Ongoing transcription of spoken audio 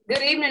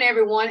Good evening,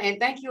 everyone, and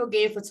thank you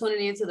again for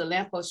tuning in to the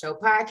Lampo Show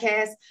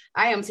podcast.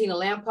 I am Tina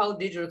Lampo,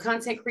 digital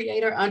content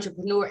creator,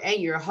 entrepreneur,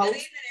 and your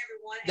host.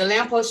 The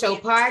Lampo Show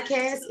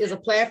podcast is a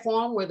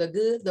platform where the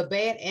good, the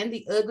bad, and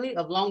the ugly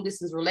of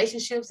long-distance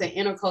relationships and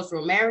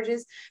intercultural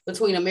marriages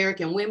between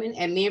American women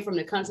and men from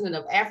the continent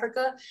of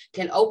Africa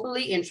can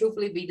openly and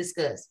truthfully be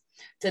discussed.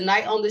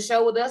 Tonight on the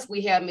show with us,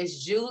 we have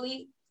Miss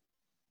Julie.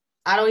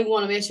 I don't even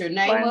want to mess your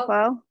name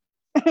up.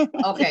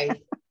 Okay.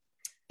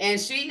 And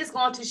she is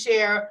going to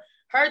share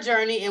her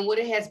journey and what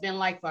it has been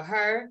like for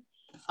her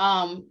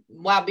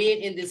while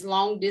being in this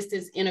long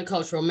distance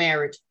intercultural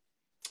marriage.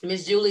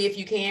 Miss Julie, if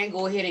you can,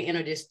 go ahead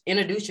and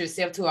introduce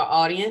yourself to our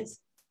audience.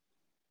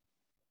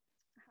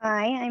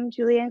 Hi, I'm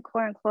Julia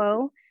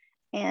Coranclo,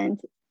 and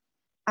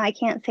I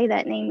can't say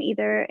that name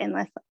either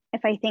unless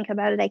if I think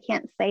about it, I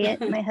can't say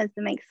it. My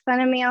husband makes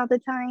fun of me all the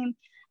time.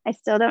 I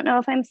still don't know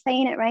if I'm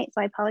saying it right, so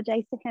I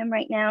apologize to him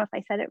right now if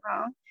I said it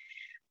wrong.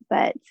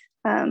 But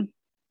I'm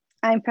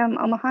from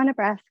Omaha,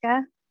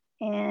 Nebraska,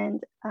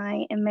 and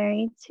I am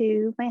married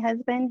to my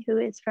husband, who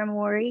is from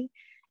Warri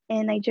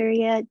in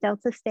Nigeria,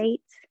 Delta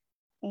State.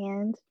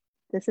 And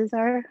this is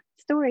our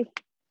story.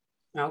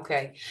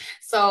 Okay.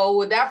 So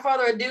without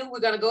further ado, we're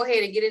going to go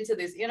ahead and get into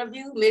this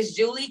interview. Miss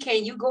Julie,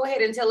 can you go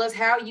ahead and tell us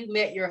how you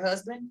met your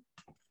husband?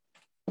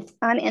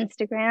 On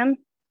Instagram.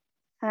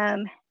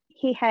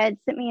 He had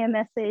sent me a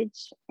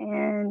message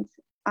and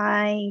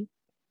I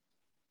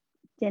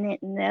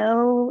didn't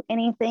know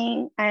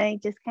anything. I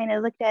just kind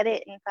of looked at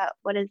it and thought,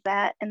 what is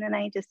that? And then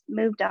I just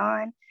moved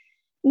on.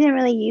 Didn't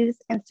really use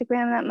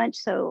Instagram that much,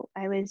 so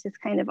I was just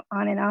kind of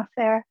on and off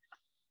there.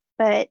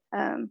 But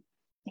I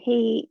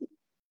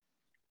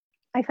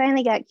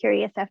finally got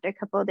curious after a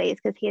couple of days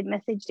because he had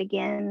messaged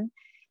again.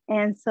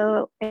 And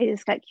so I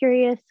just got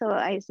curious. So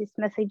I just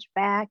messaged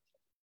back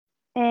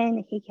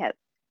and he kept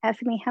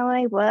asking me how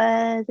I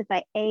was, if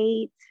I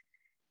ate.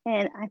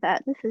 And I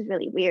thought, this is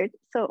really weird.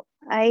 So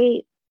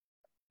I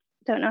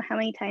don't know how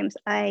many times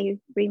I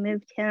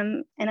removed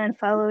him and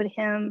unfollowed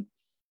him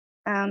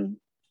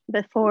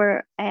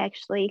before I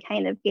actually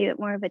kind of gave it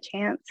more of a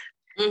chance.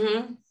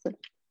 Mm-hmm.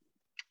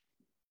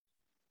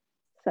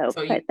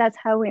 But that's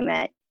how we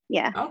met.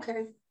 Yeah.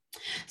 Okay.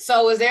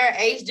 So is there an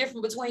age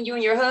difference between you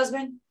and your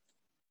husband?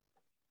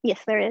 Yes,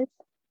 there is.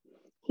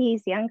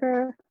 He's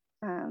younger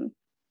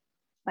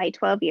by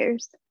 12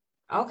 years.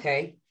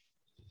 Okay.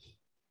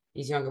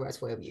 He's younger by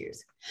 12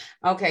 years.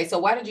 Okay. So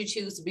why did you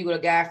choose to be with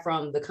a guy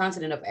from the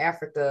continent of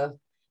Africa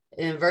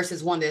and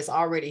versus one that's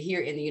already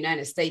here in the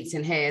United States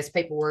and has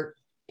paperwork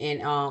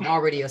and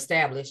already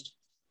established?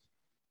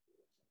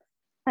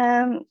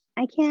 I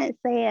can't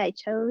say I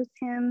chose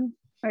him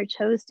or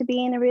chose to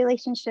be in a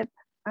relationship.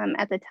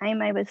 At the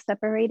time I was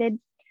separated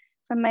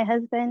from my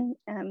husband.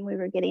 We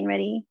were getting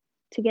ready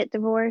to get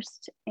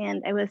divorced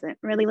and I wasn't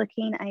really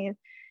looking. I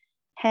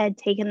had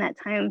taken that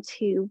time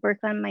to work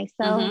on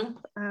myself.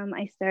 Mm-hmm.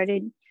 I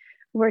started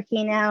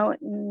working out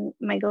and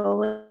my goal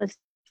was to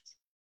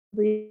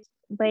lose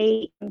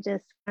weight and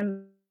just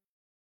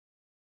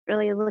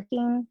really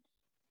looking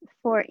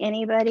for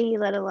anybody,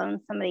 let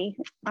alone somebody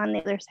on the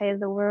other side of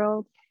the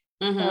world.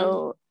 Mm-hmm.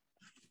 So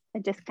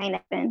it just kind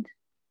of happened.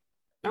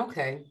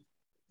 Okay.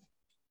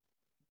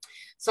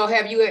 So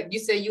you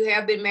said you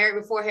have been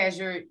married before? Has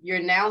your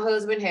now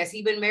husband, has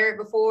he been married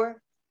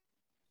before?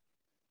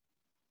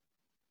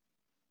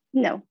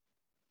 No.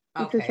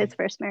 Okay. This is his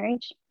first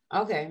marriage.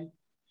 Okay.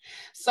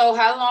 So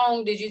how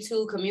long did you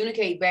two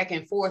communicate back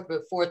and forth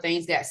before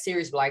things got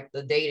serious, like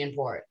the dating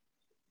part?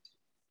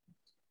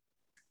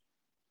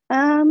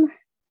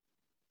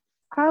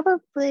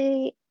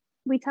 Probably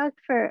we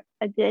talked for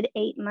a good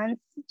 8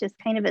 months, just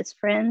kind of as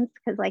friends,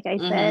 because like I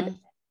said,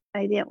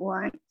 I didn't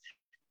want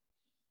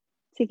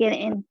to get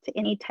into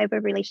any type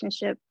of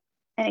relationship,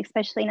 and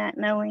especially not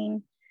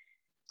knowing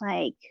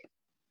like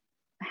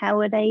how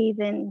would I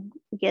even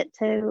get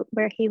to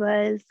where he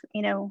was,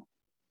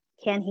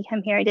 can he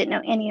come here? I didn't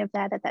know any of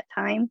that at that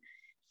time.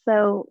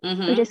 So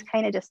we just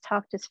kind of just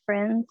talked as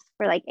friends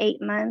for like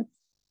 8 months.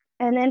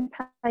 And then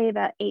probably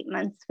about 8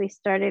 months, we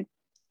started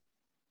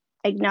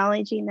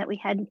acknowledging that we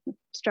had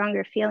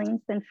stronger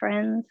feelings than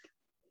friends.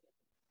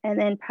 And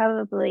then it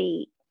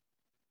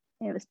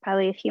was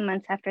probably a few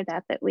months after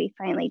that we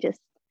finally just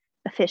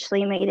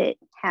officially made it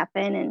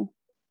happen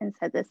and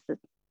said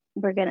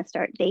we're going to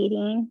start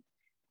dating.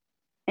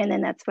 And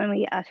then that's when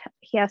he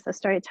also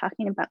started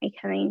talking about me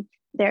coming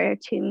there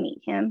to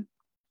meet him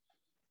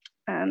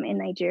in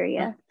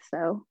Nigeria.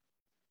 So.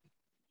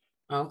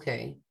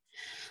 Okay.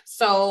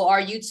 So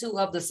are you two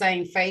of the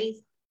same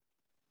faith?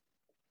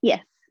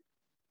 Yes.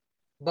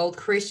 Both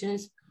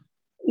Christians?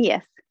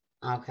 Yes.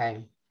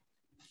 Okay.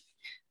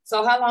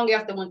 So how long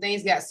after when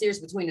things got serious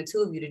between the two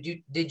of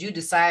you, did you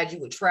decide you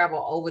would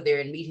travel over there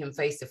and meet him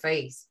face to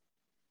face?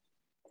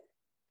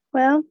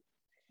 Well,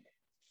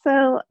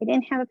 so I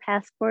didn't have a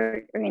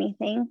passport or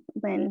anything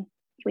when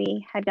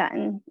we had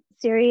gotten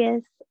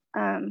serious.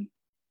 And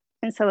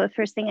so the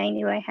first thing I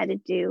knew I had to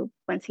do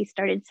once he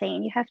started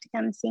saying, you have to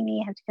come see me,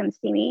 you have to come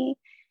see me.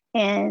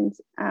 And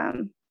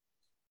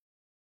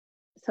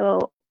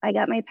so I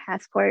got my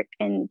passport,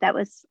 and that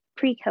was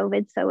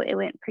pre-COVID, so it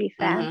went pretty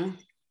fast. Mm-hmm.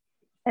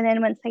 And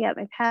then once I got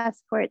my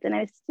passport, then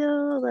I was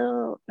still a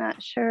little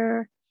not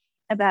sure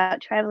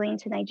about traveling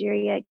to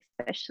Nigeria,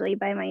 especially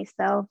by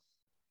myself.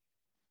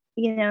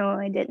 You know,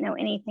 I didn't know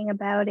anything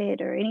about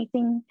it or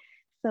anything.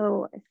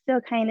 So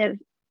still kind of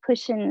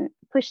pushing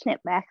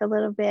it back a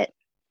little bit.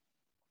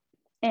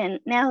 And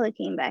now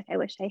looking back, I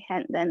wish I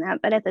hadn't done that.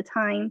 But at the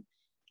time,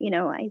 you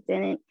know, I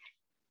didn't.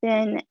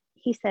 Then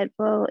he said,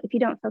 well, if you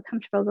don't feel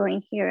comfortable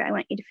going here, I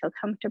want you to feel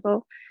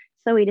comfortable.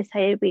 So we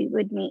decided we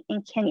would meet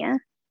in Kenya.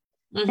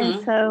 Mm-hmm.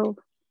 And so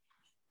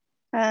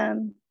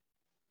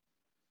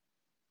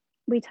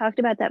we talked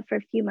about that for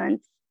a few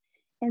months.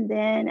 And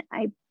then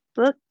I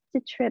booked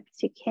the trip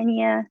to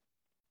Kenya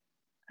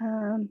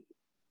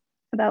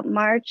about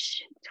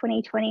March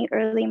 2020,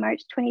 early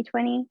March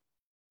 2020.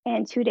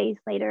 And 2 days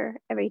later,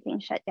 everything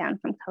shut down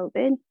from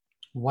COVID.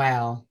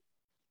 Wow.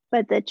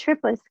 But the trip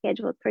was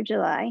scheduled for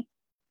July.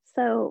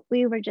 So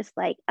we were just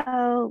like,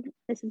 oh,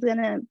 this is going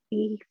to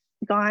be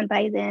gone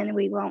by then.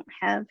 We won't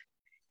have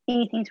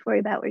anything to worry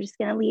about. We're just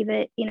going to leave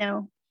it, you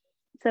know.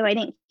 So I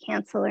didn't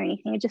cancel or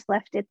anything. I just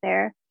left it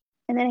there.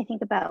 And then I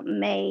think about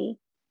May,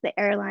 the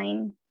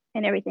airline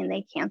and everything,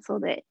 they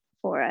canceled it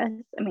for us.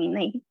 I mean,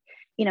 they,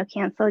 you know,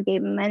 canceled,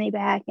 gave money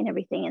back and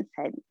everything, and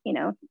said, you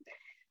know,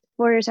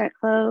 borders are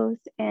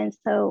closed. And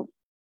so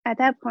at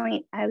that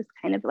point, I was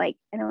kind of like,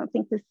 I don't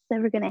think this is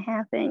ever going to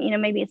happen. You know,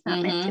 maybe it's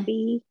not meant to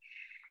be,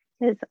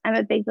 because I'm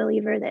a big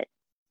believer that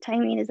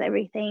timing is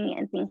everything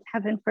and things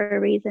happen for a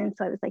reason.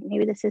 So I was like,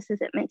 maybe this just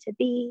isn't meant to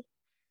be.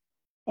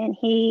 And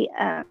he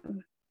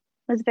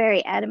was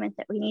very adamant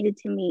that we needed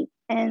to meet.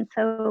 And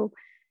so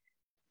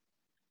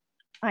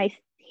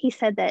he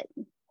said that,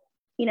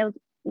 you know,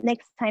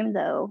 next time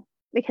though,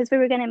 because we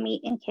were going to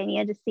meet in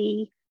Kenya to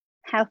see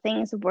how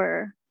things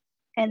were,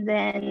 and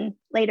then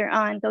later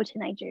on go to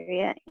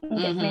Nigeria and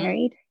get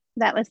married.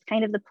 That was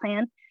kind of the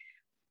plan.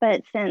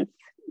 But since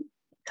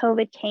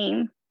COVID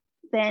came,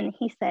 then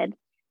he said,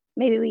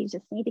 maybe we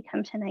just need to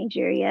come to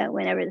Nigeria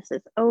whenever this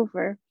is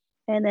over.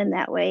 And then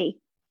that way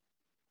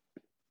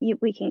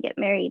we can get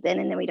married then,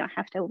 and then we don't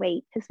have to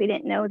wait, because we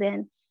didn't know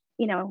then,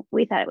 you know,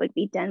 we thought it would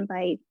be done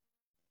by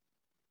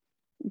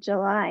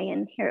July,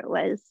 and here it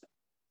was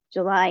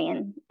July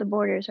and the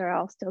borders are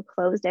all still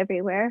closed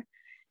everywhere.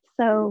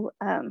 So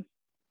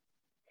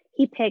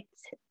he picked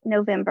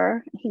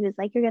November. He was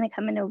like, you're going to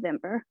come in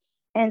November.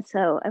 And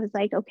so I was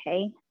like,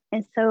 okay.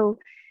 And so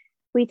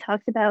we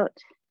talked about,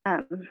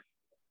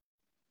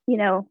 you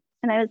know,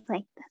 and I was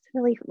like, that's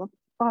really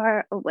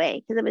far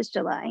away, because it was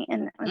July.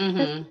 And I was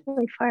like, that's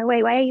really far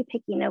away. Why are you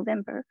picking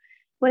November?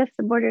 What if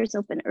the borders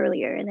open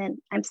earlier? And then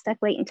I'm stuck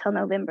waiting until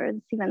November.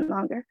 It's even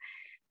longer.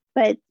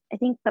 But I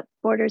think the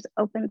borders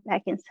opened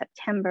back in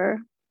September.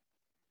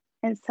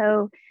 And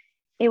so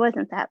it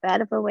wasn't that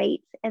bad of a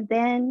wait. And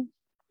then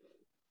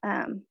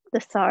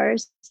the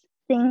SARS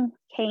thing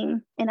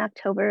came in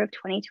October of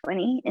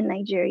 2020 in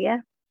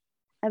Nigeria,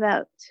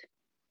 about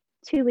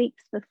 2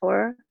 weeks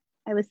before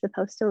I was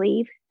supposed to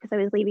leave, because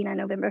I was leaving on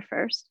November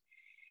 1st.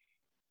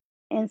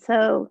 And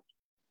so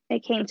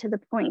it came to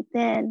the point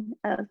then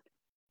of,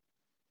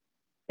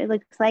 it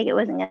looks like it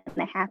wasn't going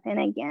to happen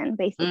again,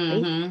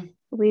 basically.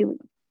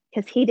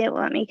 Because he didn't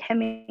want me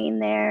coming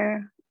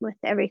there with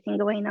everything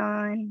going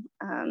on.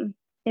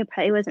 It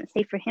probably wasn't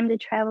safe for him to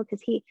travel,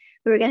 because we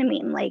were going to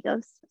meet in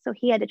Lagos. So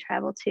he had to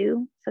travel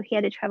too. So he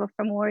had to travel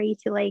from Warri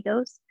to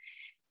Lagos.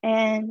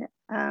 And,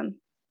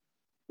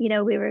 you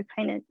know, we were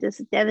kind of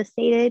just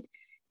devastated.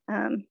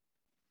 You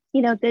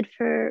know, good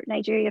for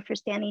Nigeria for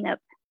standing up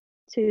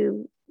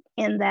to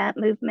end that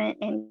movement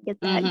and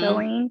get that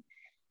going.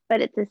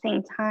 But at the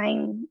same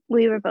time,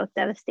 we were both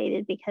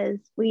devastated, because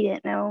we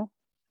didn't know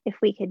if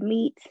we could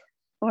meet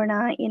or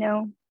not, you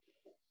know.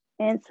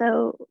 And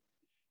so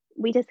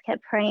we just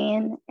kept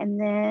praying. And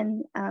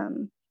then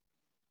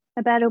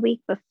about a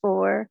week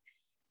before,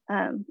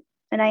 and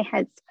I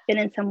had been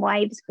in some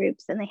wives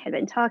groups, and they had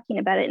been talking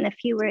about it, and a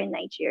few were in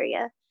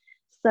Nigeria.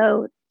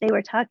 So they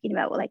were talking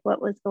about like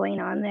what was going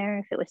on there,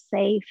 if it was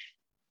safe,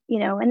 you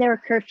know, and there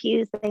were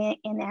curfews they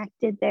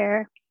enacted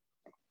there.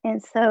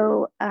 And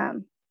so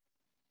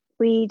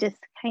we just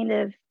kind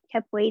of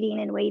kept waiting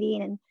and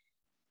waiting. And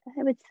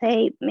I would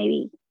say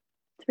maybe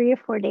 3 or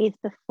 4 days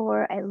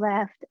before I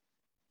left,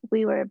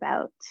 we were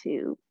about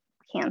to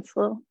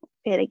cancel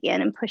it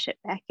again and push it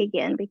back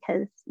again,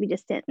 because we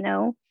just didn't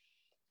know.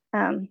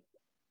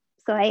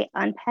 So I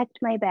unpacked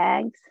my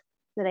bags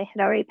that I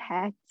had already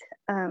packed.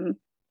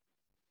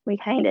 We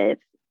kind of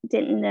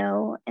didn't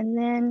know. And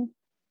then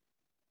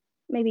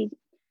maybe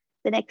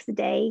the next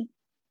day,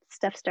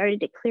 stuff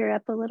started to clear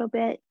up a little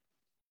bit.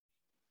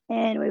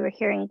 And we were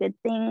hearing good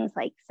things,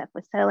 like stuff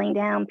was settling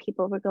down.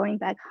 People were going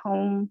back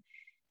home.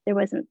 There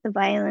wasn't the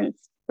violence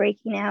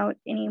breaking out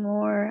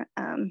anymore.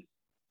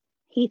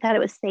 He thought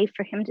it was safe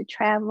for him to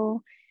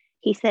travel.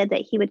 He said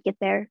that he would get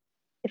there.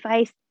 If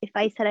I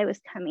said I was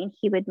coming,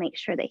 he would make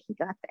sure that he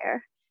got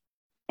there.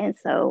 And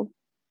so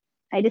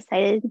I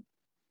decided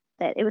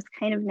that it was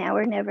kind of now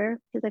or never,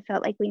 because I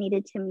felt like we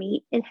needed to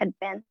meet. It had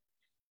been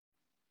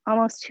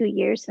almost 2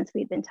 years since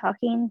we'd been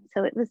talking.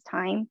 So it was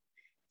time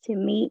to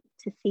meet,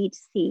 to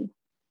see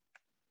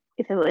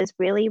if it was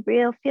really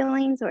real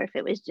feelings or if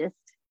it was just,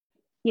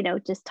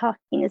 just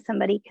talking to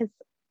somebody, because,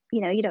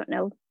 you don't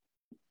know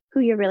who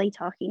you're really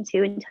talking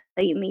to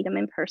until you meet them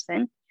in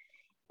person.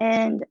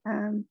 And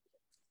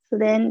so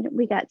then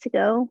we got to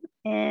go,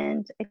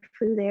 and I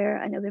flew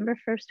there on November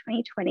 1st,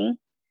 2020.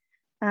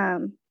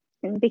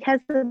 And because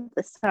of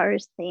the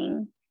SARS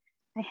thing,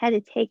 I had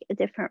to take a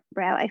different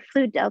route. I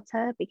flew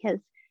Delta because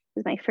it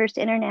was my first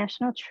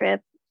international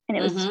trip, and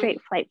it was a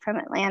straight flight from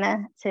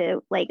Atlanta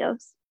to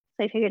Lagos.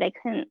 So I figured I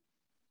couldn't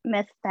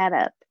mess that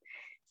up.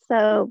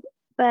 So,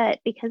 but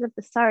because of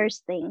the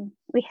SARS thing,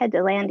 we had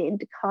to land in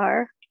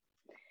Dakar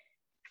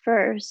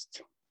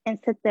first and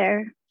sit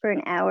there for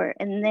an hour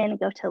and then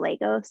go to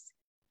Lagos,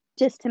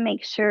 just to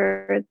make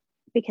sure,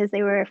 because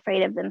they were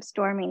afraid of them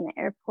storming the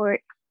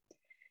airport.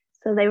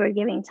 So they were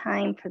giving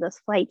time for those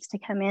flights to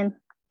come in.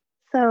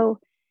 So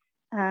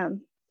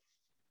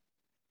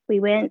we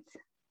went,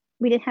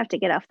 we didn't have to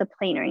get off the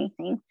plane or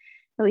anything,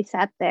 but we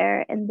sat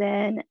there and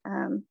then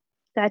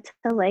got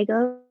to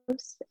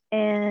Lagos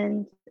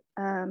and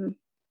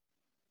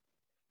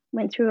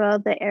went through all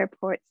the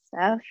airport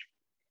stuff.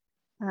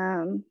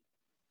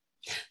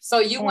 So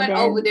you went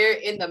over there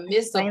in the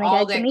midst of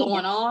all that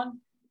going on?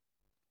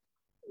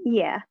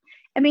 Yeah.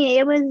 I mean,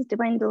 it was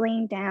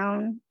dwindling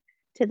down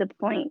to the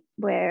point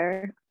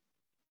where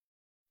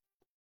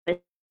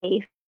it was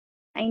safe.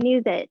 I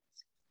knew that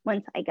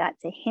once I got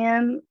to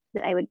him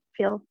that I would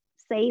feel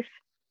safe.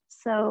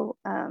 So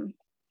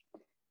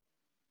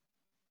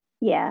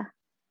yeah,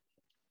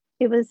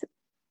 it was,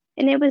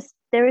 and it was,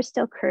 there were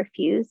still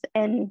curfews,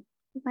 and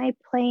my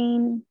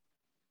plane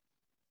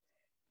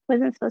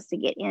wasn't supposed to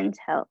get in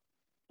till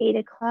 8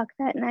 o'clock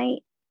that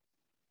night,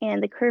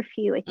 and the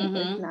curfew I think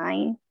was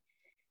 9.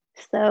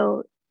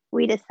 So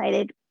we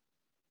decided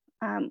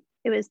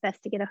it was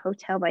best to get a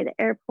hotel by the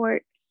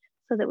airport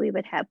so that we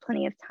would have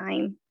plenty of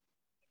time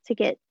to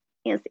get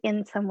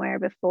in somewhere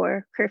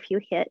before curfew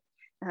hit,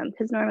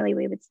 because normally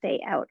we would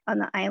stay out on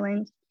the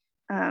island.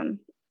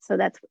 So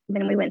that's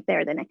when we went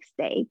there the next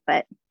day.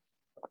 But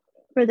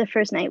for the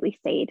first night, we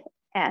stayed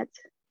at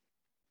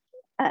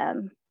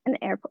an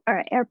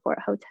airport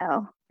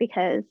hotel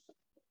because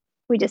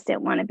we just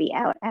didn't want to be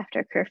out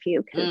after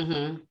curfew,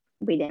 because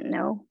we didn't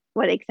know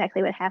what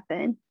exactly would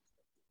happen.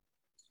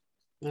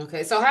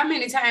 Okay, so how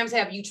many times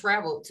have you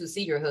traveled to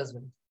see your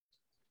husband?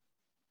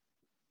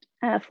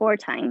 4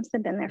 times.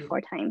 I've been there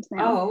 4 times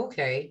now. Oh,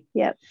 okay.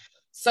 Yep.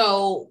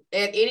 So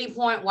at any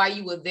point while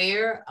you were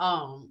there,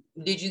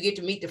 did you get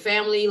to meet the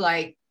family?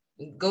 Like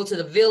go to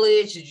the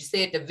village? Did you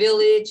stay at the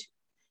village?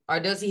 Or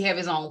does he have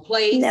his own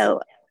place?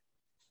 No.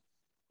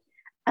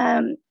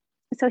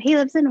 So he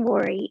lives in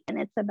Warri, and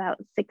it's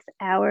about 6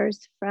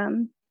 hours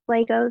from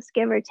Lagos,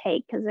 give or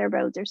take, because their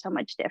roads are so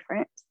much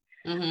different.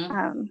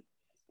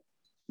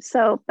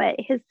 So, but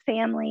his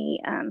family,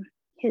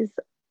 his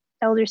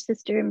elder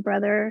sister and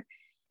brother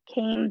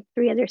came,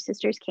 3 other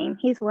sisters came.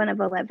 He's one of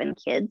 11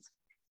 kids.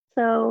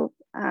 So,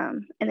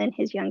 and then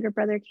his younger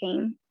brother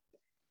came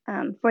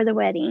for the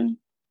wedding.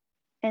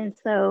 And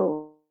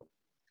so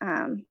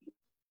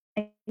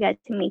I got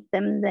to meet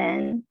them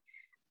then.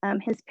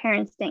 His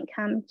parents didn't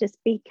come just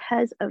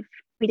because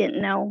we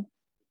didn't know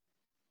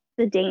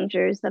the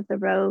dangers of the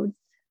roads,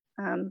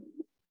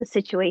 the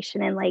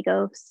situation in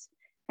Lagos,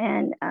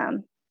 and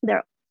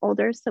they're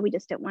older, so we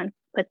just didn't want to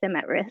put them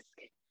at risk.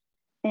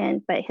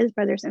 But his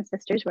brothers and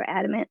sisters were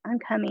adamant on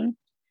coming,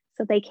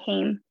 so they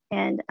came,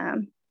 and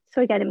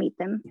so we got to meet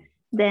them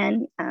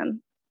then,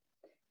 and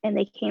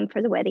they came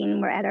for the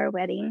wedding. We're at our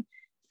wedding,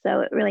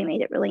 so it really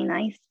made it really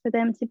nice for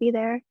them to be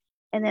there.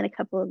 And then a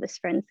couple of his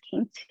friends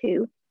came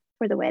too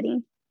for the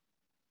wedding.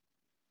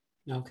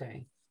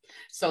 Okay,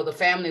 so the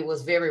family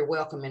was very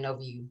welcoming of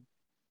you.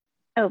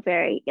 Oh,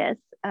 very, yes.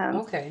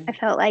 Okay. I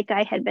felt like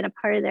I had been a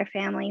part of their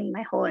family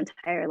my whole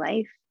entire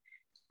life.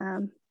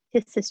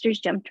 His sisters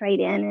jumped right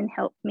in and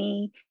helped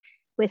me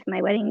with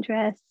my wedding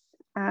dress,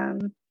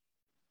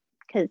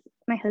 because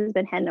my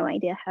husband had no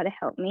idea how to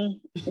help me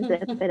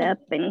zip it up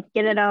and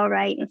get it all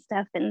right and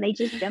stuff. And they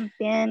just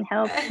jumped in,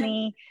 helped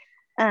me,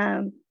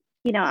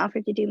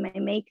 offered to do my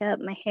makeup,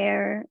 my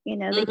hair. They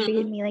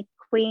treated me like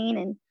a queen,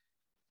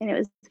 and it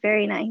was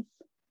very nice.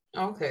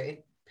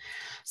 Okay.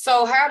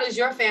 So how does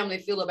your family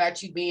feel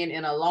about you being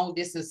in a long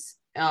distance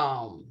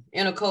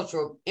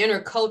intercultural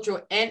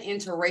and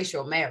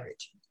interracial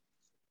marriage?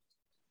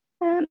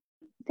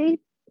 They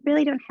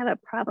really don't have a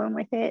problem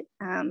with it.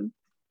 To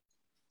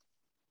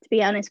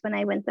be honest, when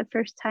I went the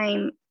first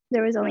time,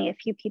 there was only a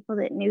few people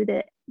that knew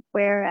that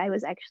where I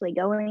was actually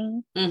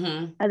going.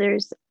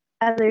 Others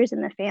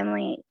in the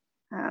family,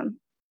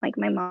 like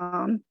my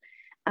mom,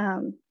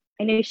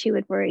 I knew she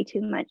would worry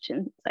too much,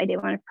 and so I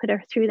didn't want to put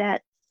her through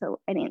that. So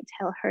I didn't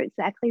tell her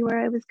exactly where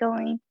I was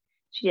going.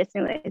 She just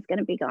knew I was going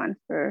to be gone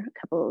for a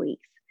couple of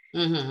weeks.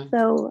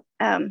 So,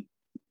 but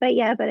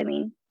I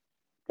mean,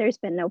 there's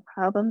been no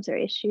problems or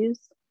issues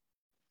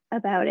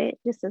about it,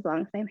 just as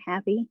long as I'm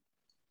happy.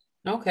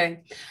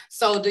 Okay.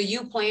 So do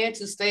you plan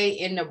to stay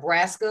in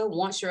Nebraska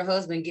once your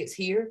husband gets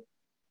here?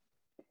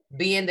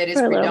 Being that it's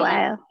for a little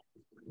while.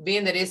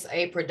 Being that it's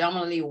a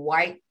predominantly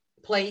white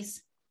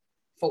place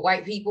for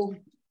white people?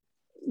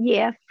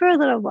 Yeah, for a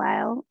little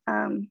while.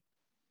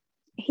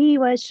 He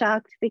was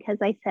shocked because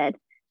I said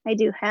I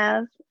do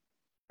have,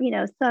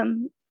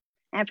 some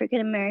African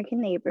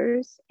American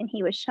neighbors, and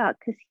he was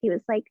shocked because he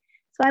was like,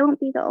 "So I won't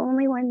be the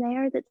only one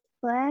there that's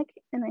Black?"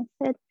 And I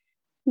said,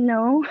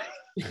 "No."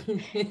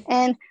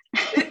 And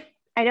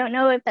I don't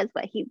know if that's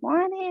what he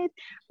wanted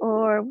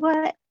or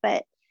what,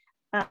 but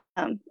I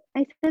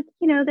said,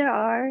 there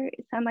are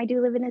some. I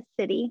do live in a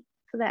city,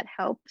 so that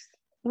helps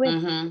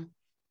with,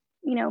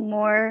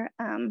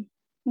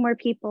 more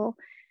people.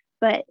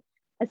 But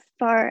as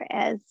far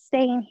as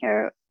staying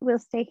here, we'll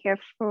stay here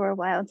for a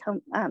while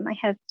until I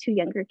have two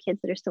younger kids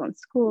that are still in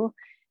school.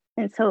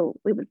 And so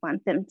we would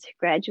want them to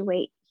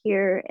graduate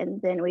here,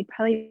 and then we'd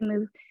probably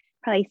move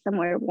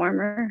somewhere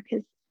warmer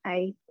because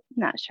I'm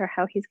not sure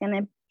how he's going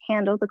to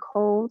handle the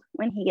cold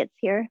when he gets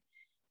here.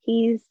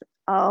 He's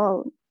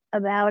all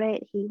about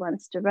it. He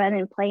wants to run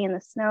and play in the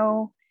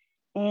snow,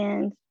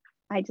 and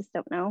I just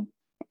don't know.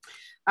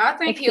 I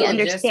think he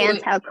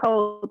understands how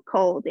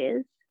cold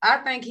is. I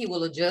think he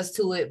will adjust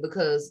to it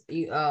because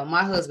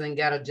my husband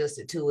got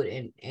adjusted to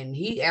it, and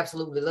he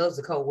absolutely loves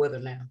the cold weather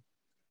now.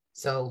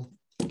 So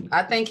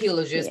I think he'll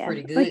adjust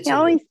pretty good. Well, he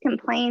always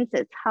complains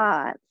it's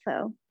hot,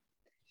 so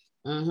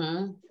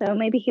so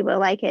maybe he will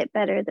like it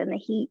better than the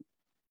heat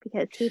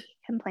because he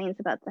complains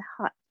about the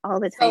hot all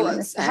the time. In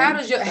the sun,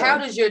 how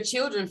does your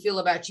children feel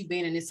about you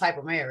being in this type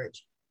of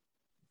marriage?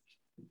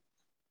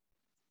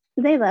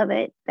 They love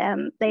it.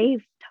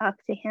 They've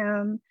talked to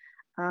him.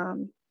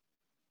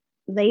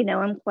 They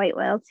know him quite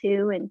well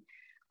too,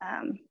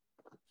 and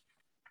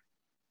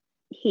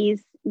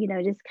he's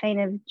just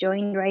kind of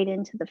joined right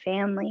into the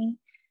family.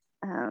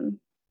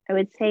 I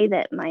would say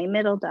that my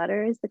middle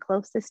daughter is the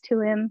closest to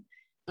him.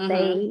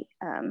 They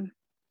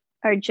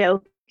are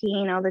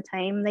joking all the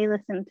time. They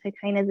listen to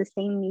kind of the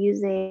same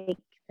music.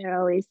 They're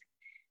always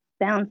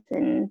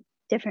bouncing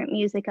different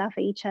music off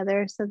of each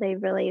other, so they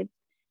really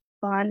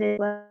bonded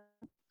well.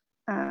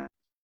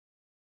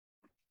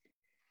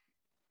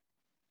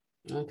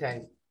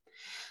 Okay.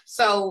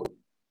 So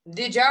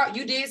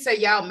you did say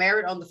y'all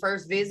married on the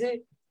first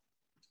visit?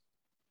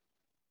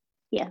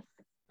 Yes.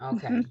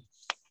 Okay.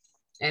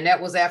 And that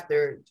was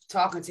after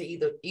talking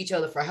to each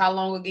other for how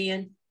long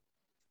again?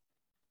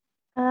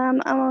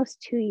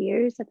 Almost 2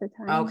 years at the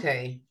time.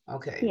 Okay.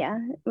 Yeah,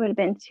 it would have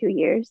been 2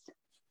 years,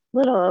 a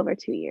little over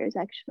 2 years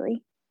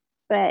actually.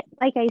 But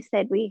like I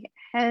said, we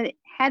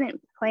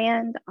hadn't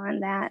planned on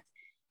that,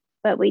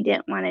 but we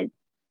didn't want to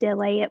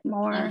delay it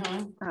more,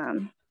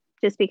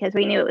 just because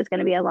we knew it was going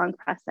to be a long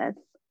process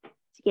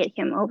to get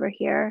him over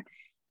here.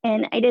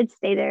 And I did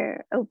stay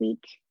there a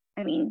week.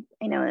 I mean,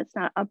 I know it's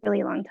not a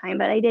really long time,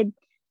 but I did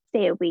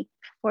stay a week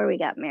before we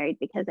got married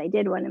because I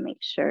did want to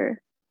make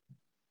sure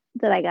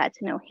that I got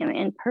to know him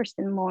in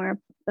person more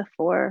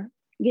before,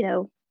 we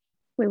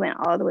went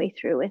all the way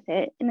through with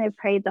it. And I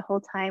prayed the whole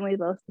time. We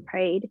both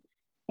prayed,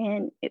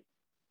 and it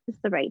was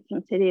the right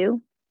thing to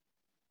do.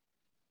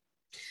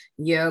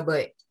 Yeah,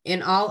 but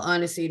in all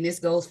honesty, and this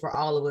goes for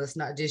all of us,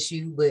 not just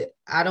you, but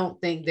I don't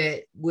think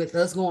that with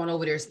us going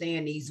over there,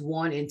 staying these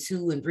 1 and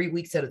 2 and 3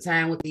 weeks at a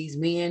time with these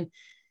men,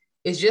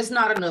 it's just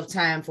not enough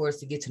time for us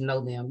to get to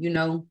know them.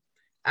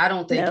 I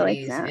don't think it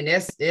is. Not. And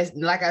that's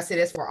like I said,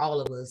 that's for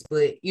all of us.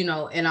 But,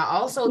 and I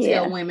also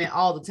tell women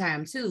all the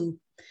time too,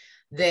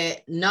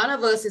 that none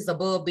of us is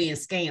above being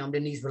scammed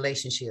in these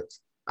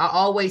relationships. I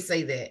always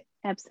say that.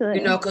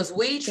 Absolutely. Because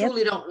we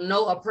truly don't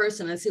know a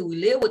person until we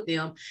live with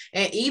them.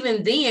 And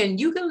even then,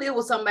 you can live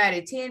with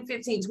somebody 10,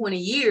 15, 20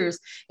 years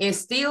and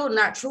still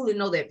not truly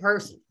know that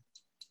person.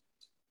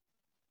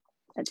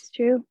 That's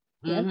true.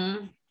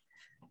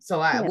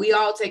 So we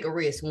all take a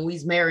risk when we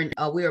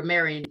are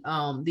marrying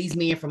these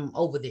men from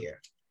over there.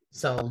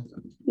 So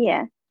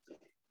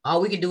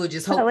all we can do is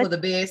just hope for the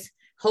best,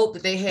 hope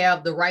that they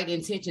have the right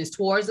intentions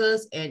towards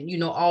us,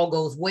 and all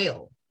goes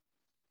well.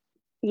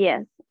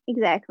 Yes,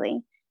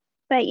 exactly.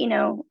 But you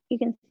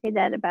can say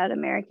that about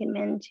American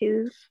men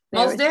too.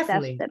 Most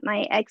definitely. Stuff that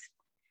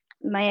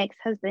my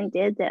ex-husband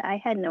did that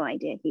I had no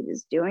idea he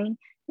was doing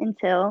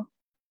until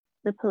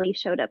the police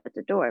showed up at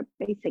the door,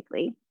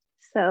 basically.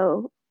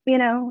 So,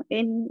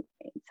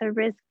 it's a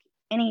risk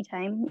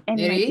anytime.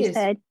 And like you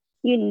said,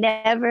 you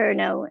never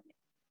know.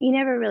 You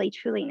never really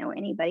truly know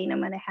anybody, no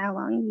matter how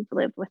long you've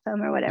lived with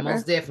them or whatever.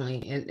 Most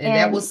definitely. And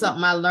that was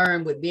something I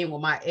learned with being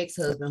with my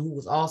ex-husband, who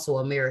was also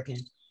American.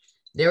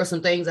 There were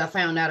some things I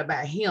found out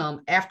about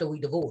him after we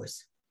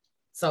divorced.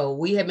 So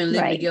we had been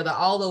living together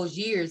all those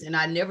years, and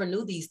I never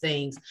knew these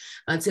things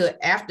until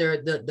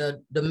after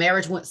the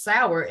marriage went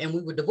sour and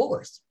we were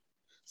divorced.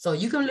 So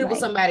you can live with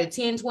somebody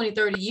 10, 20,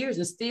 30 years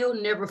and still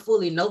never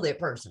fully know that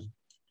person,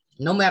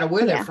 no matter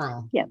where they're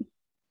from. Yeah.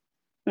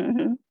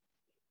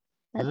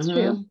 That's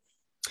true.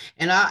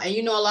 And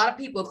a lot of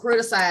people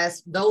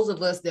criticize those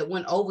of us that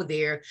went over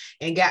there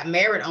and got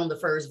married on the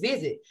first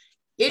visit.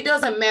 It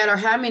doesn't matter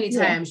how many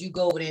times you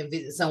go over there and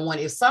visit someone.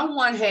 If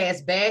someone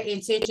has bad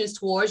intentions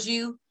towards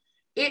you,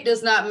 it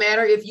does not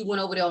matter if you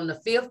went over there on the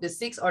 5th, the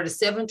 6th, or the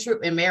 7th trip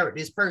and married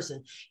this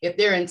person. If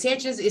their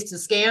intentions is to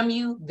scam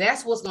you,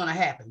 that's what's going to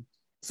happen.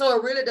 So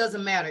it really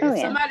doesn't matter. If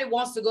somebody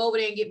wants to go over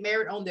there and get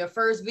married on their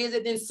first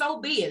visit, then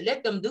so be it.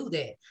 Let them do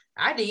that.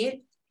 I did.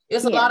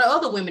 There's a lot of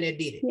other women that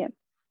did it. Yeah.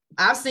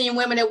 I've seen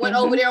women that went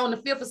over there on the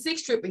 5th or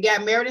 6th trip and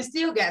got married and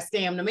still got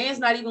scammed. The man's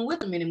not even with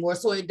them anymore.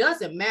 So it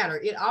doesn't matter.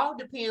 It all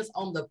depends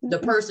on the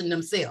person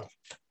themselves.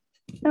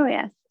 Oh,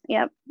 yes.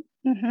 Yep.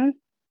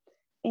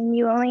 And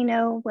you only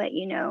know what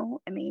you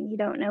know. I mean, you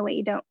don't know what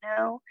you don't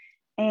know.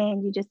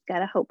 And you just got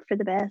to hope for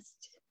the best.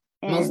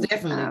 And, most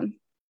definitely.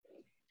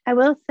 I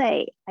will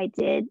say I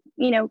did,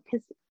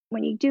 because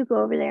when you do go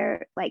over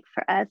there, like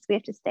for us, we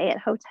have to stay at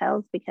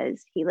hotels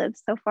because he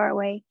lives so far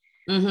away.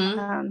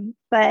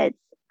 But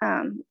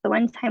the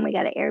one time we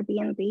got an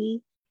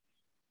Airbnb,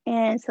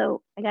 and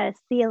so I got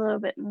to see a little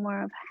bit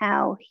more of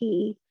how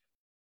he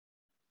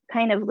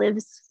kind of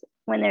lives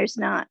when there's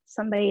not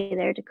somebody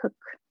there to cook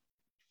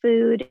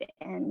food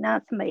and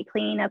not somebody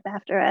cleaning up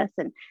after us.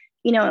 And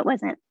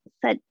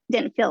it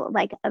didn't feel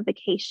like a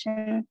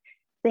vacation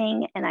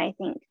thing. And I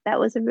think that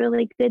was a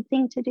really good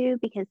thing to do,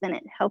 because then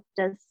it helped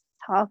us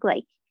talk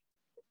like,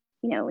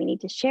 we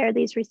need to share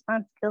these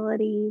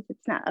responsibilities.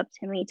 It's not up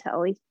to me to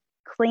always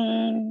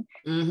clean.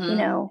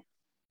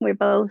 We're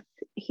both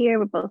here,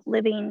 we're both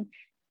living,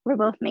 we're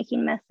both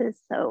making messes,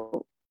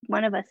 so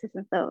one of us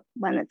isn't the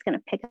one that's going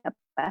to pick up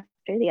after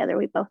the other.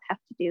 We both have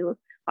to do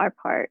our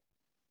part.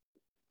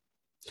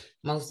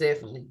 Most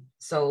definitely.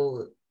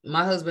 So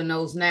my husband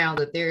knows now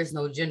that there is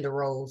no gender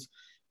roles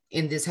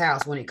in this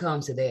house when it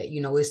comes to that.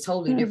 It's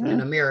totally different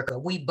in America.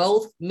 We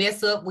both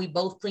mess up, we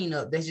both clean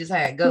up. That's just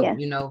how it goes.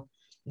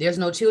 There's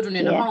no children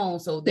in the home,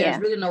 so there's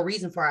really no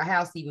reason for our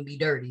house to even be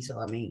dirty. So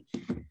I mean,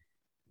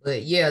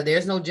 but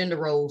there's no gender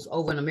roles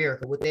over in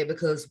America with that,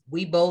 because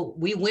we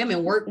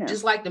women work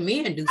just like the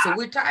men do. So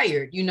we're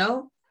tired,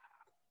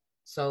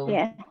 So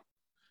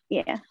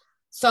yeah.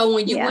 So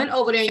when you went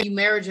over there and you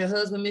married your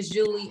husband, Miss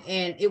Julie,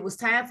 and it was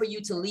time for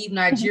you to leave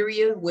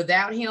Nigeria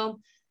without him,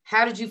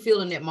 how did you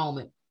feel in that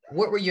moment?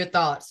 What were your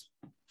thoughts?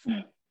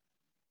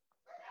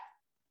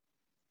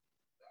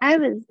 I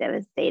was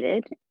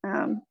devastated.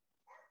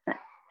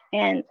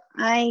 And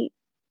I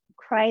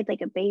cried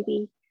like a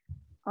baby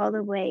all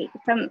the way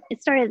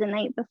it started the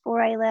night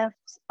before I left,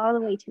 all the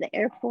way to the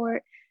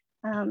airport.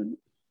 In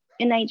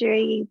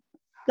Nigeria, you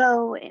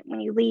go, and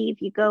when you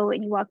leave, you go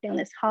and you walk down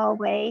this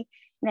hallway,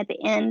 and at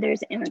the end,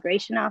 there's an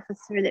immigration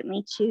officer that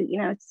meets you,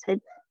 to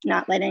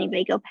not let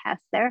anybody go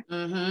past there.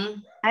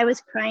 I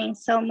was crying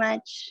so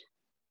much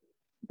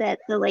that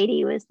the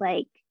lady was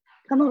like,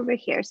 come over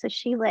here. So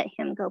she let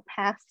him go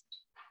past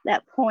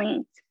that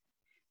point,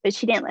 but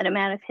she didn't let him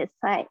out of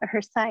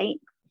her sight.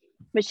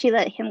 But she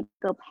let him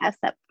go past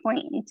that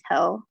point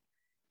until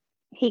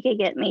he could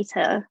get me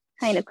to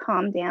kind of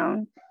calm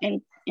down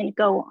and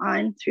go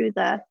on through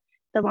the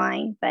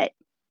line. But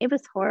it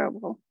was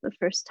horrible the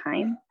first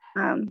time.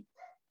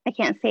 I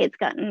can't say it's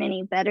gotten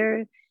any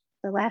better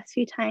the last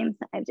few times.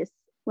 I just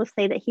will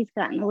say that he's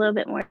gotten a little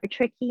bit more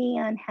tricky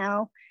on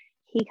how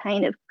he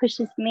kind of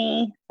pushes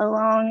me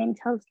along and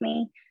tells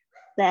me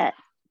that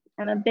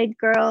I'm a big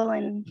girl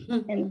and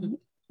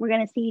we're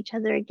going to see each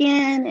other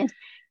again.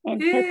 And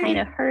to kind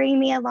of hurry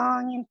me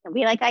along and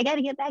be like, I got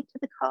to get back to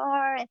the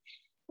car,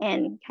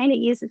 and kind of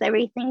uses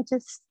everything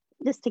just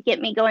to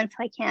get me going, so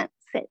I can't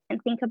sit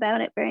and think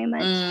about it very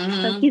much.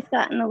 So he's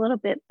gotten a little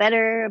bit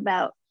better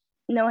about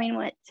knowing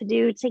what to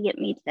do to get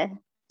me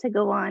to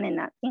go on and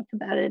not think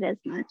about it as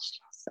much.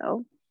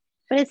 So,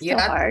 but it's still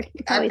hard.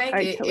 It's always hard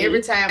to leave.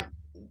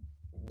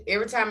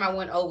 Every time I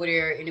went over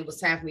there and it was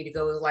time for me to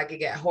go, it was like it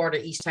got harder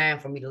each time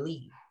for me to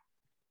leave.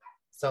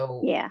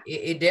 So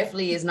it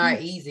definitely is not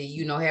easy,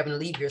 having to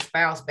leave your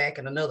spouse back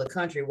in another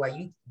country while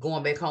you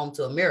going back home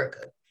to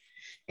America.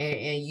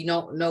 And you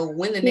don't know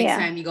when the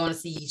next time you're going to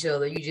see each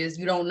other.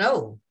 You don't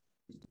know.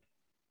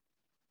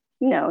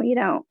 No, you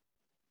don't.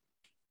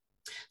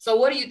 So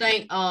what do you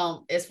think,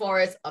 as far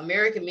as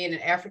American men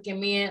and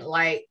African men,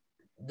 like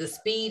the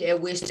speed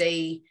at which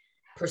they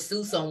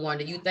pursue someone?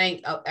 Do you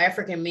think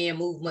African men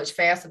move much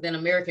faster than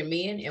American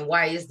men? And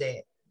why is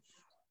that?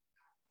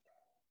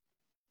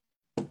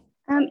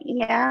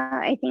 Yeah,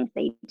 I think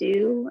they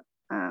do.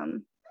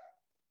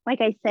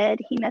 Like I said,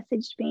 he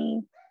messaged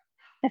me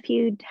a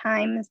few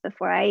times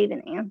before I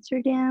even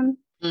answered him.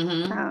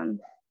 I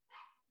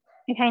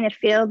kind of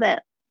feel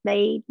that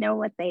they know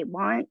what they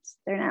want.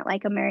 They're not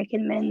like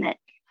American men that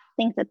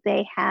think that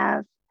they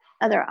have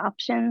other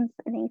options.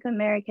 I think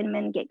American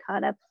men get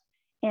caught up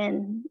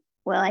in,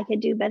 well, I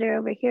could do better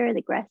over here.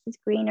 The grass is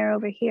greener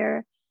over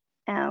here.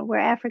 Where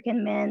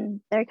African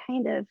men, they're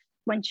kind of,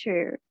 once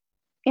you're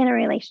in a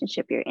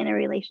relationship, you're in a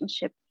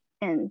relationship,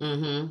 and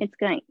it's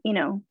going,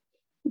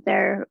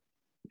 they're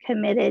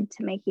committed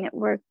to making it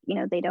work.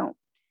 They don't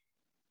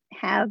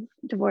have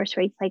divorce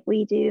rates like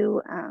we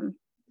do.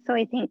 So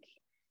I think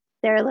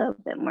they're a little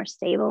bit more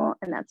stable,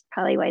 and that's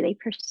probably why they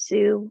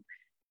pursue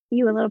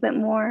you a little bit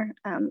more.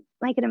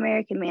 Like an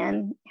American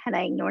man, had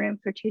I ignored him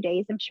for 2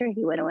 days, I'm sure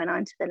he would have went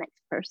on to the next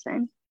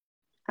person.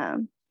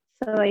 So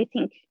I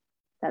think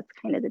that's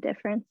kind of the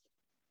difference.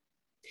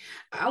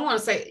 I want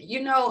to say,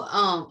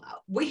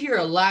 we hear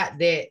a lot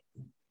that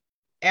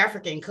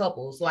African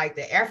couples, like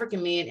the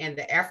African man and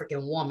the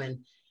African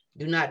woman,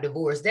 do not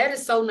divorce. That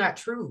is so not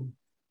true.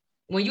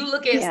 When you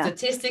look at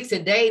statistics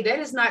today, that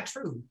is not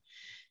true.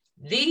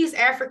 These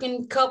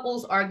African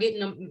couples are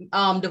getting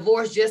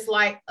divorced just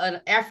like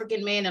an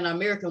African man and an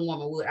American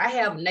woman would. I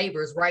have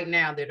neighbors right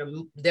now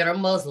that are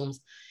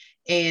Muslims,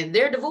 and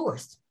they're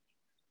divorced.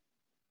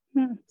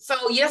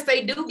 So yes,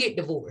 they do get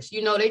divorced.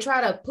 They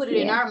try to put it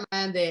in our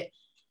mind that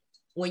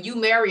when you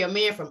marry a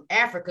man from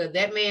Africa,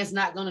 that man's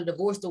not going to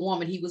divorce the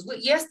woman he was with.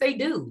 Yes, they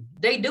do.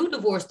 They do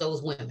divorce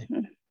those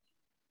women.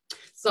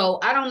 So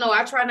I don't know.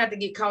 I try not to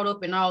get caught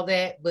up in all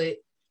that, but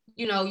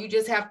you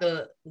just have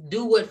to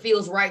do what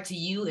feels right to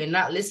you and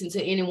not listen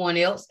to anyone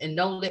else, and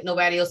don't let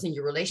nobody else in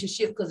your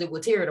relationship because it will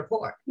tear it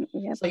apart.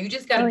 Yep. So you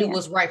just got to do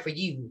what's right for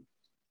you.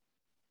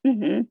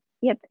 Mm-hmm.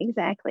 Yep,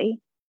 exactly.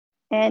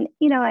 And,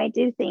 I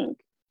do think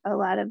a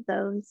lot of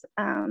those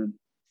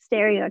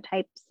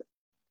stereotypes,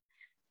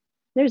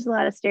 there's a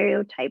lot of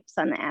stereotypes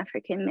on the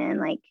African men.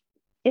 Like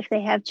if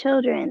they have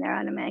children, they're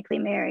automatically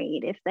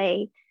married. If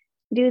they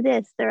do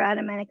this, they're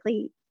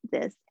automatically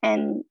this.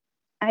 And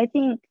I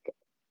think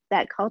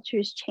that culture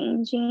is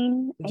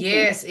changing.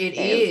 Yes, it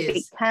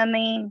is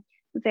becoming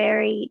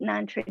very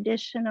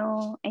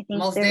non-traditional. I think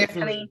most they're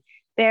definitely becoming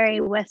very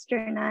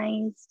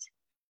westernized.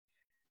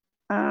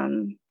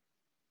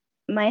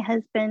 My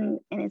husband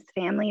and his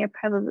family are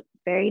probably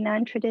very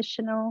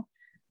non-traditional.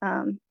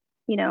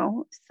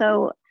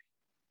 So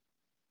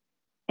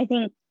I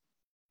think,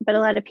 but a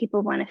lot of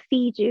people want to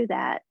feed you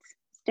that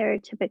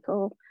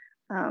stereotypical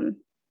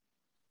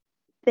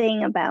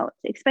thing about,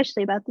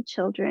 especially about the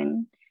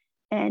children.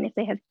 And if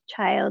they have a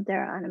child,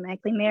 they're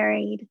automatically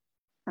married.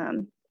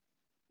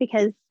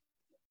 Because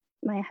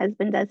my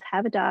husband does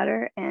have a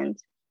daughter, and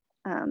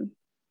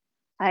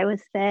I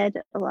was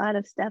fed a lot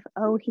of stuff.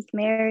 Oh, he's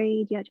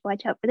married. You have to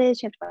watch out for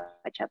this. You have to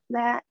watch out for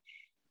that.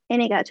 And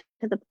it got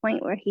to the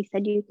point where he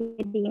said, you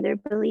could either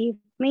believe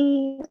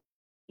me,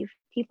 if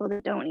people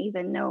that don't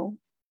even know.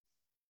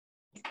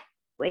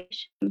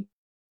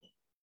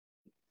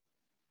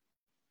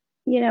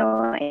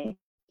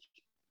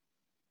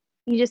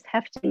 You just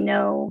have to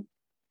know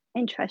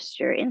and trust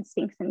your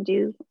instincts and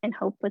do and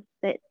hope with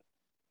that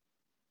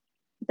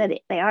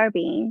they are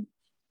being.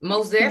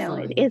 Most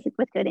definitely. It is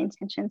with good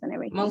intentions and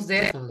everything. Most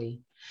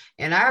definitely.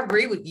 And I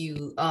agree with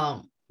you.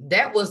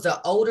 That was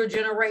the older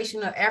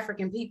generation of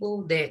African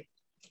people that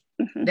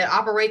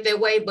operate that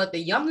way, but the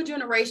younger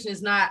generation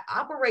is not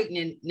operating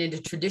in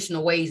the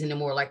traditional ways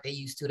anymore like they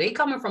used to. They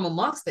coming from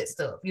amongst that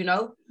stuff,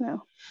 No.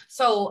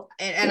 So,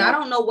 and I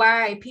don't know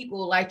why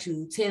people like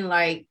to tend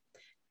like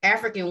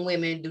African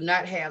women do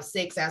not have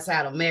sex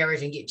outside of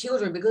marriage and get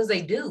children, because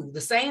they do. The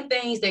same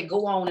things that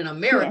go on in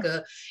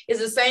America is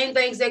the same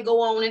things that go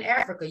on in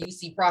Africa. You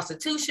see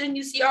prostitution,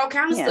 you see all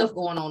kinds of stuff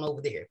going on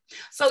over there.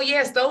 So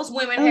yes, those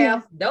women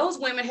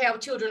have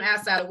children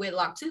outside of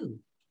wedlock too.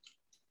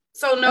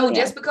 So no,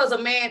 just because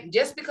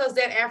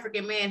that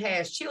African man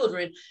has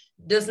children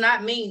does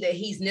not mean that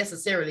he's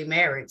necessarily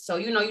married. So,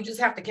 you just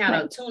have to kind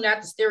of tune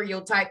out the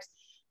stereotypes.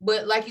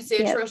 But like you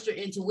said, trust your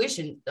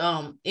intuition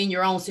in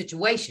your own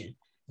situation.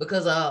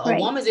 Because a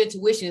woman's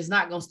intuition is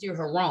not going to steer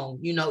her wrong.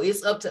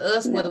 It's up to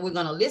us whether we're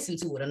going to listen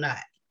to it or not.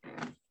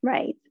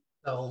 Right.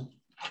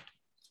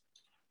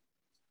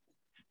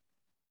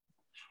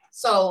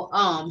 So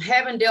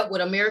having dealt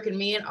with American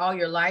men all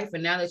your life,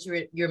 and now that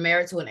you're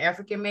married to an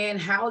African man,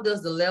 how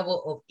does the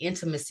level of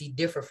intimacy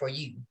differ for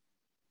you?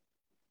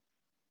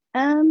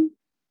 I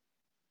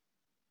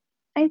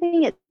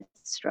think it's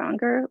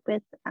stronger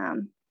with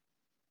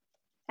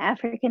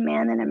African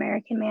man than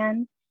American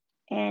man.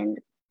 And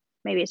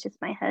maybe it's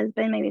just my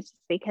husband. Maybe it's just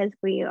because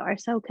we are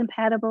so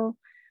compatible.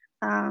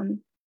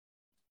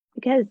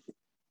 Because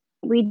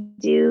we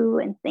do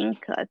and think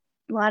a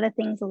lot of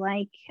things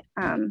alike.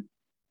 And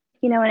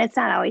it's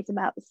not always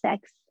about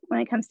sex when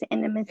it comes to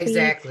intimacy.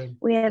 Exactly.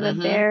 We have a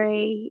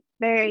very,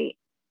 very,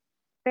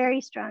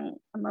 very strong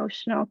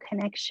emotional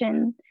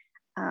connection.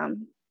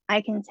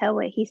 I can tell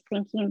what he's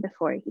thinking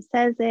before he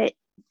says it,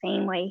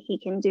 same way he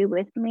can do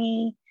with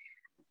me.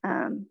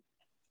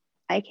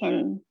 I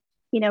can,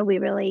 we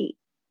really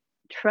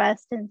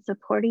trust and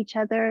support each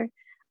other.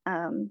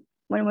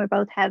 When we're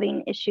both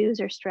having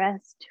issues or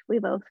stressed, we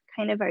both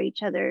kind of are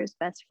each other's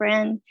best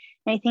friend.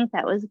 And I think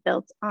that was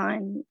built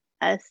on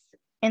us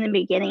in the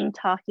beginning,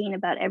 talking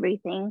about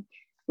everything.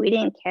 We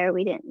didn't care,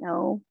 we didn't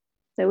know.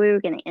 So we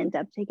were going to end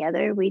up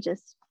together. We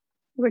just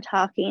were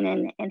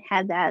talking and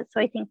had that.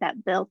 So I think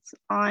that built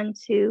on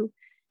to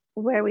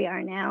where we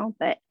are now.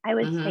 But I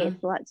would say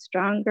it's a lot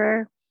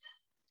stronger.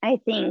 I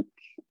think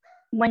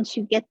once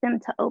you get them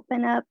to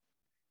open up,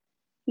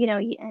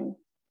 and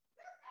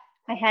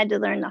I had to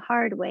learn the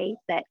hard way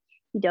that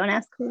you don't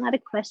ask a lot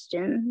of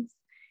questions.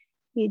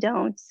 You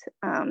don't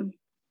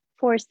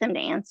force them to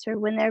answer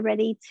when they're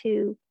ready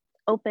to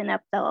they'll open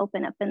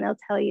up and they'll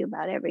tell you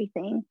about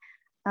everything.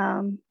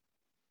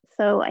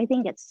 So I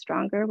think it's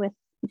stronger with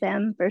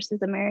them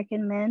versus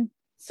American men.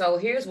 So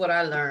here's what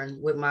I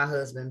learned with my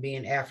husband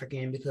being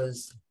African,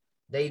 because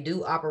they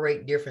do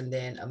operate different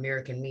than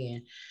American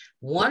men.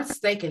 Once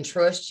they can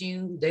trust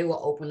you, they will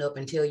open up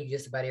and tell you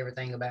just about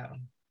everything about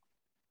them.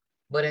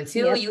 But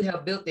until you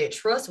have built that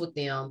trust with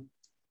them,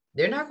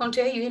 they're not going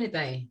to tell you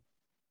anything.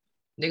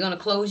 They're going to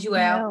close you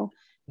out. No.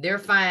 They're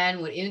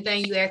fine with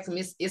anything you ask them.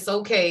 It's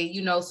okay,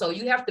 you know. So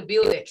you have to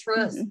build that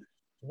trust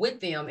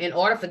with them in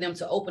order for them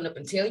to open up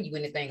and tell you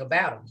anything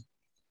about them.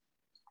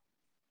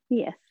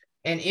 Yes.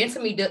 And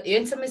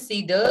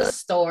intimacy does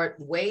start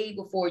way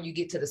before you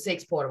get to the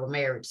sex part of a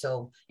marriage.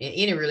 So in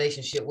any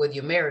relationship, whether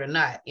you're married or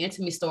not,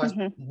 intimacy starts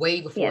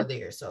way before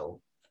there.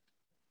 So,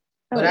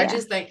 but I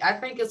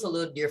think it's a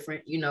little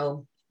different, you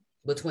know,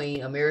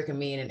 between American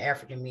men and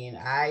African men.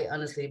 I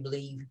honestly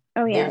believe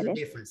there's a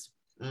difference.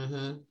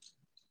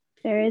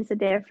 There is a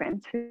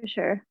difference for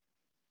sure.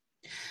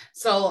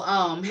 So,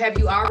 have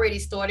you already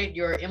started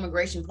your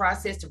immigration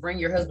process to bring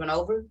your husband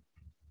over?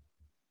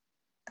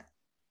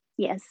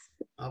 Yes.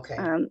 Okay.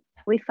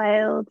 We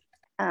filed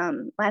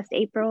last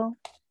April,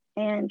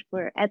 and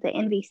we're at the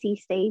NVC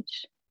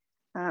stage.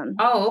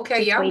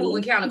 Okay. Y'all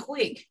moving kind of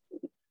quick.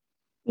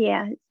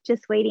 Yeah,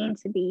 just waiting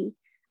to be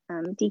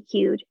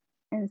DQ'd.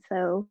 And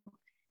so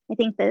I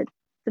think that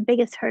the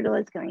biggest hurdle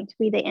is going to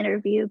be the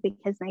interview,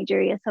 because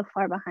Nigeria is so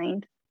far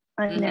behind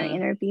on their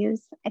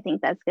interviews. I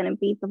think that's going to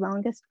be the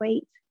longest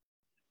wait.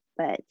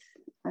 But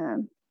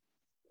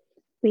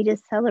we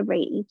just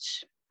celebrate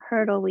each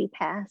hurdle we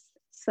pass.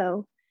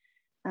 So,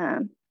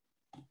 and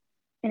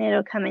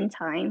it'll come in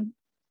time.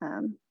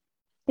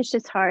 It's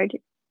just hard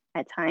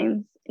at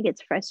times. It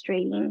gets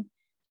frustrating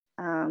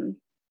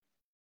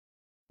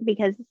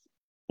because,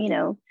 you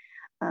know,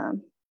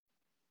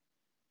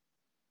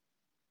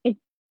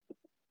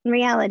 in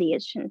reality,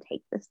 it shouldn't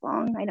take this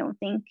long, I don't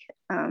think.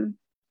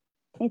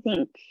 I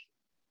think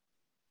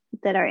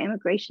that our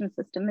immigration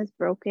system is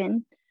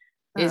broken.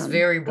 It's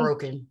very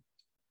broken.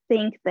 I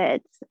think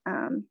that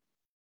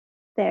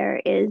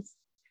there is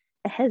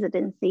a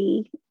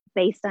hesitancy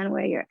based on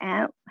where you're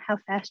at, how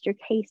fast your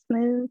case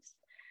moves.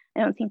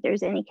 I don't think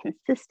there's any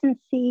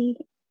consistency,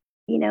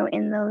 you know,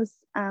 in those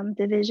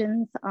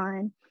divisions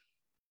on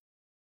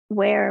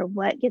where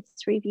what gets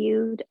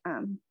reviewed.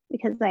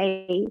 Because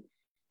I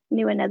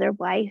knew another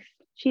wife,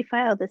 she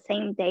filed the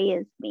same day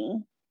as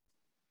me,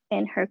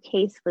 and her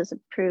case was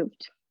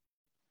approved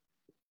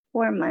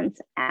 4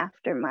 months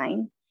after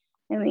mine.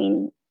 I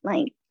mean,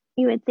 like,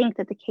 you would think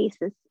that the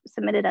cases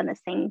submitted on the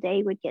same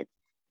day would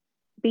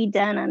be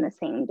done on the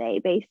same day,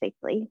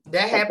 basically.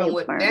 That happened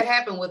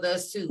with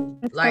us too.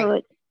 Like,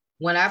 so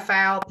when I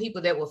filed,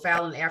 people that were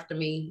filing after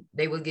me,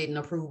 they were getting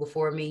approved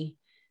before me.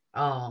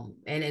 And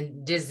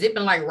then just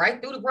zipping like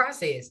right through the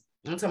process.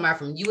 I'm talking about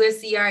from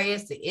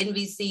USCIS to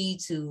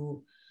NVC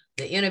to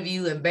the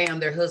interview, and bam,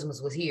 their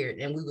husbands was here,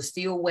 and we were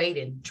still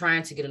waiting,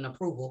 trying to get an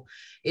approval.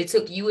 It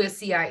took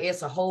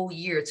USCIS a whole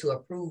year to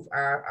approve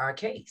our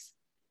case.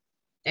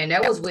 And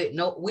that was with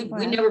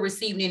we never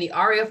received any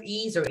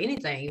RFEs or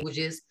anything. It was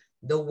just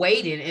the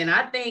waiting. And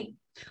I think,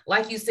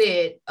 like you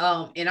said,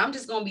 and I'm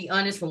just going to be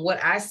honest, from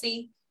what I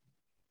see,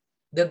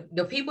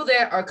 the people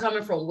that are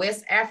coming from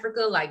West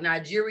Africa, like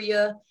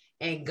Nigeria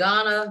and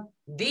Ghana,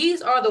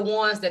 these are the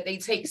ones that they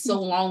take so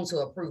long to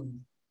approve.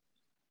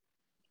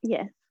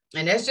 Yes.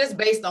 And that's just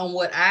based on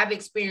what I've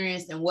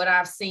experienced and what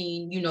I've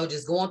seen, you know,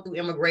 just going through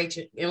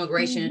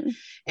immigration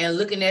and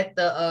looking at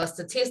the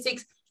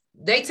statistics.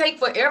 They take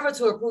forever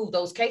to approve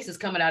those cases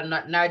coming out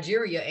of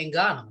Nigeria and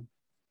Ghana.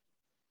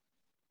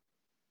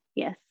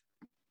 Yes,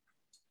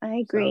 I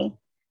agree.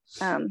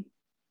 So.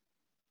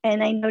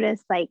 And I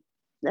noticed, like,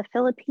 the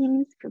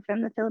Philippines,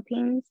 from the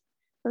Philippines,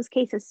 those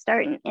cases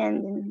start and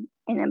end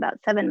in about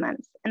 7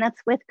 months. And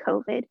that's with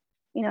COVID.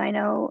 You know, I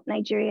know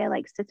Nigeria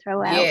likes to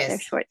throw out their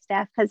short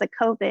staff because of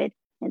COVID.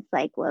 It's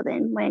like, well,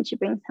 then why don't you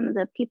bring some of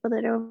the people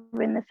that are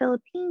over in the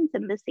Philippines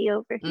embassy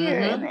over here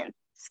and then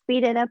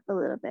speed it up a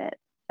little bit.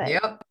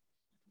 But,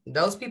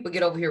 those people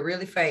get over here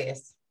really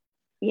fast.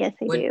 Yes,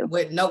 they do.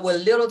 With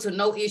little to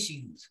no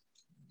issues.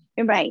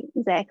 Right,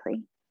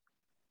 exactly.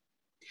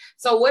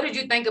 So what did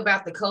you think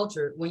about the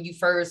culture when you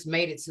first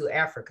made it to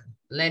Africa,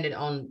 landed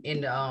on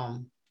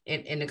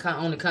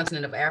the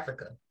continent of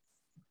Africa?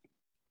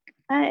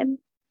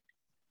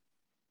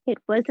 It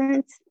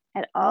wasn't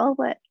at all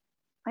what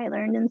I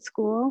learned in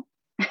school.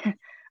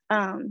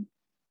 You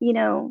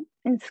know,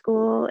 in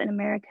school in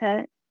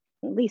America,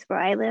 at least where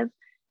I live,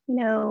 you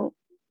know,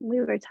 we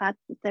were taught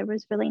that there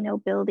was really no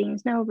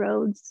buildings, no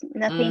roads,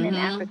 nothing in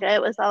Africa.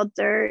 It was all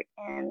dirt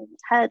and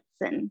huts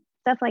and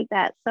stuff like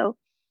that. So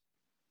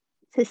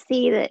to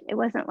see that it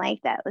wasn't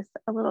like that was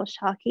a little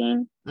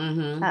shocking.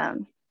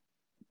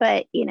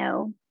 But, you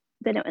know,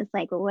 then it was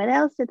like, well, what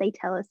else did they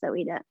tell us that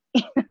we done?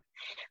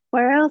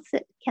 Where else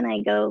can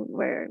I go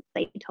where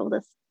they told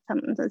us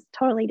something was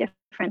totally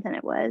different than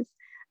it was?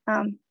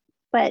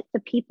 But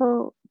the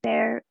people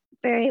there,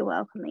 very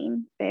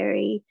welcoming,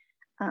 very,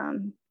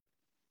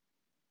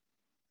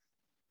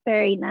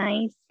 very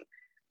nice.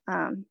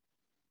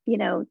 You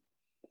know,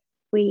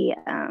 we,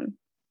 I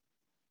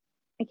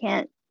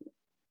can't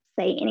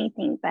say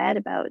anything bad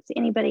about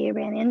anybody I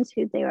ran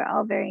into. They were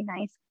all very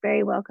nice,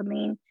 very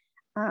welcoming.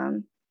 I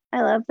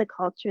love the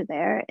culture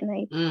there.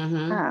 And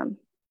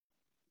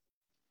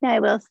now I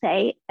will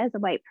say, as a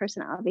white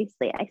person,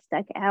 obviously I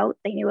stuck out.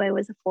 They knew I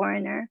was a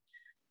foreigner.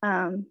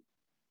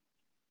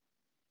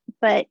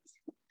 But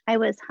I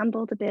was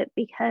humbled a bit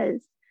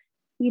because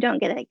you don't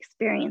get to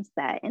experience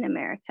that in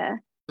America.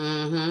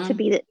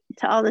 To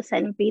all of a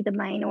sudden be the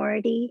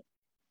minority.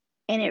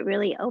 And it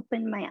really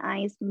opened my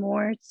eyes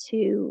more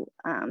to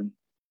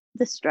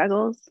the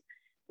struggles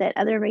that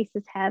other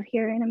races have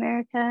here in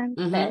America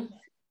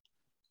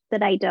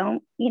that I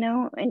don't, you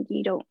know, and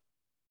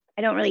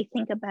I don't really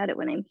think about it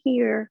when I'm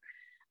here.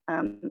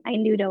 I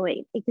knew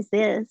it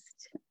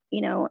exists,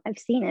 you know, I've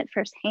seen it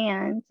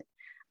firsthand.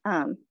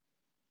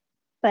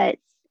 But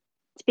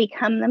to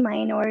become the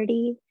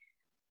minority,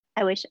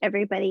 I wish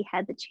everybody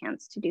had the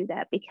chance to do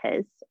that,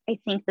 because I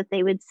think that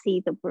they would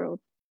see the world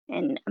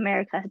in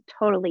America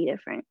totally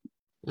different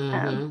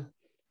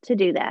to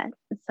do that.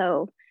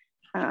 So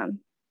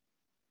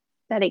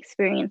that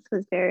experience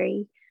was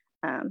very,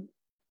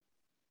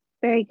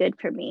 very good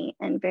for me,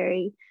 and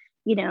very,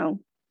 you know,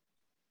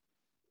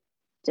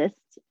 just,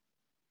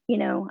 you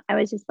know, I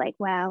was just like,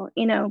 wow,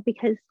 you know,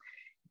 because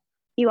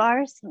you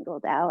are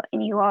singled out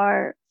and you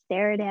are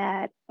stared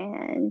at,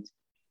 and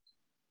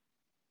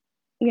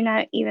you're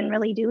not even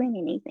really doing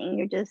anything.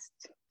 You're just,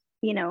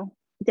 you know,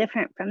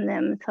 different from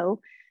them.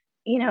 So,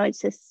 you know,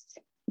 it's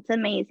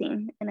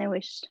amazing. And I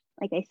wish,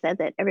 like I said,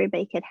 that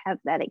everybody could have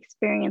that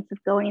experience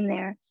of going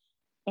there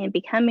and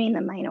becoming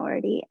the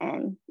minority,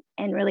 and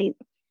really,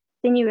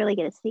 then you really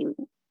get to see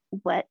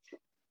what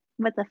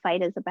the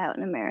fight is about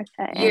in America.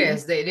 And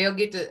yes, they'll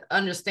get to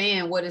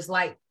understand what it's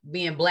like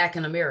being Black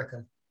in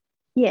America.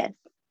 Yes.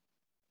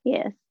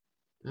 You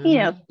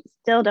know,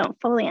 still don't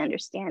fully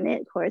understand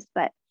it, of course,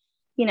 but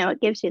you know,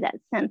 it gives you that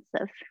sense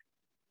of,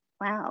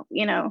 wow,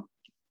 you know,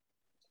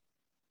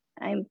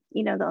 I'm,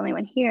 you know, the only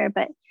one here.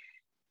 But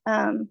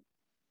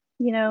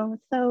you know,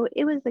 so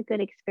it was a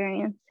good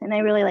experience, and I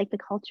really like the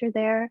culture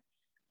there.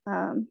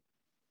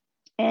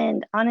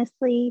 And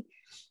honestly,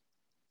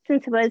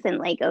 since it was in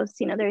Lagos,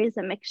 you know, there is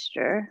a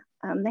mixture.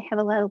 They have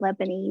a lot of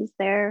Lebanese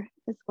there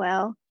as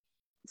well.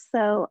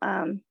 So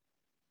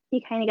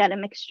you kind of got a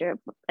mixture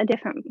of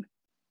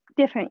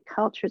different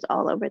cultures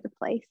all over the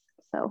place.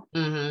 So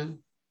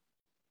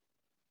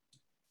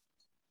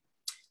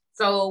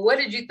So what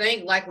did you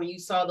think, like, when you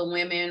saw the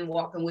women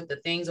walking with the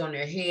things on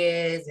their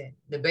heads and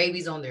the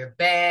babies on their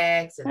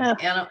backs, and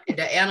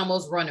the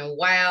animals running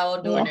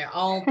wild, doing their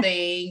own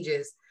thing?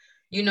 Just,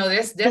 you know,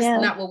 that's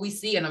not what we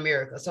see in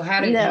America. So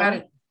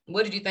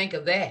what did you think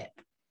of that?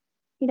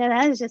 You know,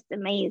 that is just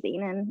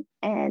amazing.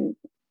 And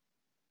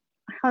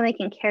how they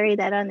can carry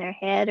that on their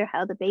head, or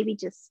how the baby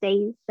just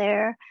stays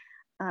there.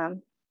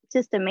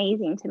 Just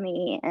amazing to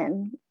me.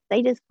 And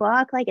they just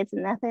walk like it's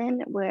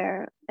nothing,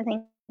 where I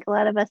think a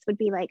lot of us would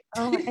be like,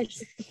 oh my gosh,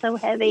 this is so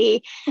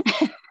heavy.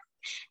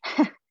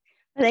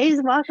 They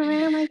just walk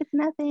around like it's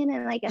nothing.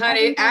 And like,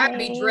 honey, I'd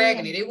be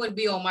dragging it. It wouldn't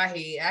be on my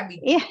head. I'd be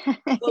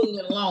pulling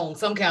it along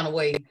some kind of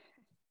way.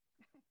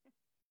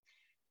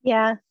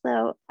 Yeah.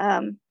 So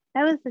that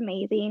was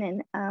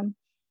amazing. And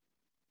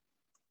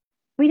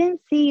we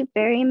didn't see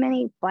very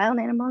many wild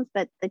animals,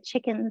 but the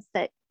chickens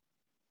that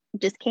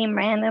just came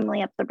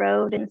randomly up the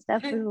road and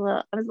stuff, I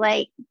was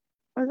like,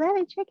 was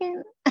that a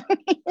chicken?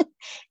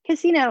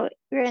 Because, you know,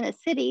 we're in a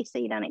city, so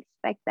you don't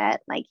expect that.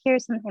 Like here,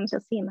 sometimes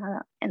you'll see them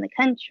out in the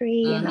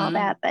country and all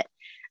that. But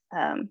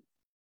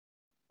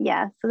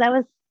yeah, so that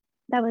was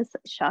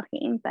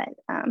shocking. But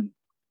I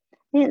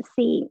didn't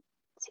see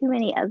too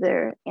many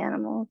other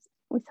animals.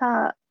 We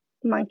saw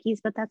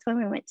monkeys, but that's when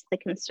we went to the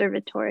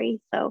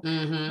conservatory. So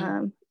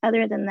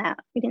other than that,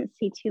 we didn't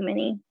see too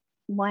many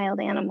wild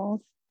animals,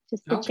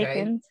 just the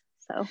chickens.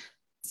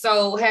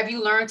 So have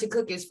you learned to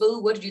cook his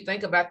food? What did you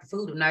think about the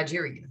food of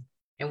Nigeria?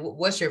 And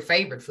what's your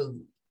favorite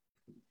food?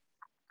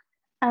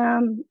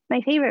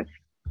 My favorite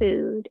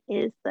food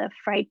is the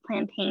fried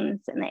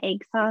plantains and the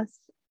egg sauce.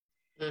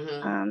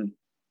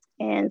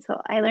 And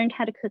so I learned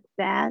how to cook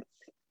that,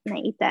 and I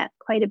eat that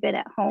quite a bit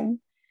at home.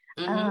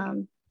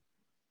 I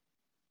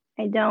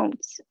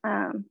don't,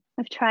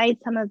 I've tried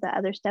some of the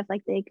other stuff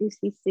like the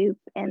egusi soup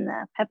and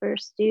the pepper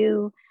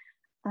stew,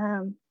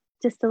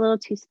 just a little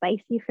too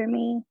spicy for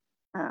me.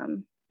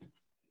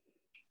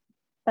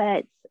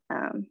 But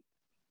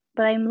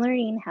I'm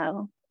learning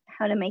how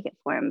to make it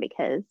for him,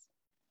 because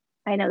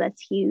I know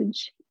that's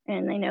huge.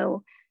 And I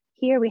know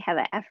here we have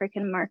an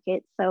African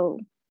market, so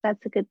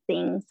that's a good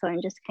thing. So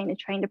I'm just kind of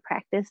trying to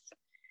practice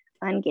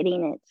on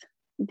getting it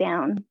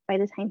down by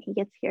the time he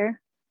gets here.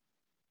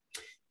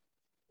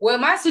 Well,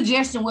 my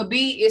suggestion would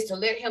be is to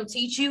let him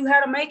teach you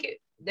how to make it.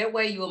 That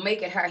way you will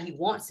make it how he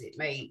wants it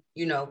made,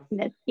 you know.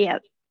 Yeah.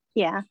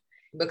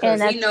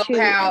 Because he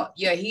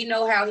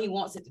know how he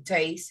wants it to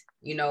taste,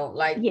 you know,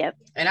 like,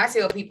 and I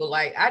tell people,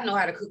 like, I know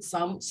how to cook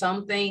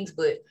some things,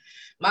 but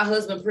my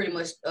husband pretty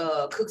much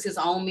cooks his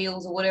own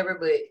meals or whatever.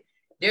 But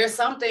There are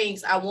some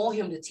things I want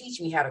him to teach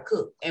me how to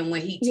cook. And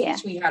when he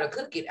teach me how to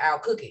cook it, I'll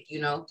cook it,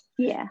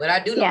 Yeah. But I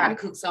do know how to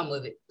cook some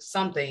of it,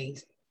 some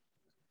things.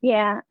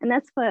 Yeah. And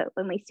that's what,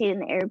 when we stayed in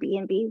the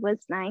Airbnb, was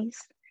nice,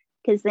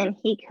 because then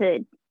he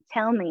could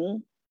tell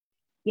me,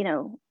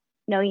 no,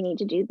 you need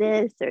to do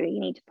this, or you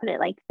need to put it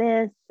like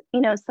this,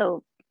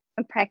 so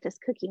I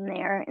practiced cooking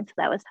there. And so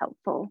that was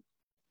helpful.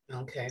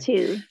 Okay.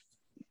 Too.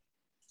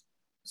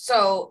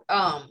 So,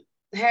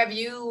 have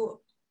you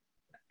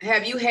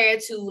had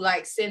to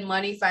like send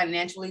money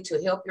financially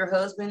to help your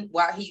husband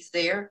while he's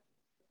there?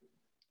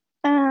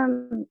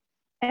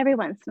 Every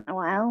once in a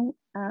while.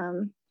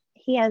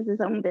 He has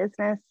his own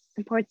business,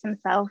 supports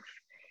himself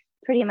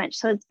pretty much,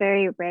 so it's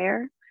very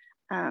rare.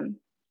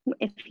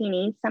 If he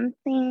needs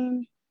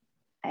something,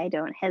 I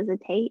don't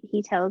hesitate.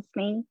 He tells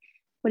me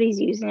what he's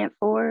using it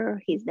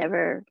for. He's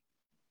never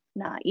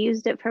not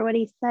used it for what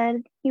he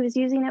said he was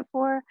using it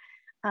for.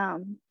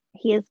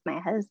 He is my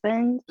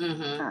husband.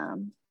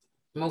 Mm-hmm.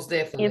 Most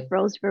definitely. If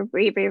roles were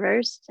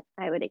reversed,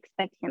 I would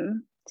expect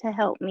him to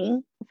help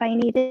me if I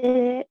needed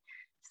it.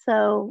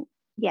 So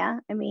yeah,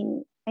 I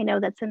mean, I know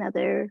that's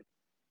another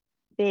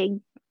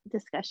big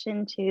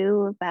discussion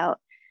too, about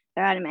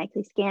they're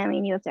automatically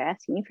scamming you if they're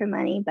asking you for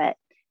money, but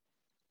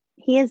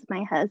he is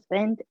my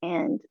husband,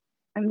 and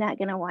I'm not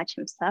going to watch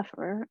him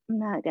suffer. I'm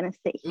not going to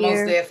sit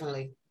here most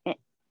definitely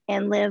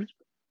and live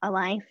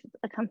a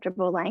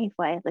comfortable life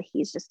while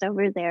he's just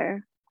over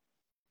there,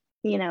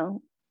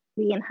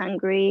 being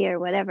hungry or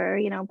whatever,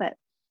 but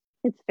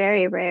it's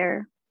very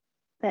rare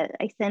that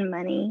I send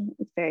money.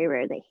 It's very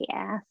rare that he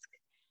asks.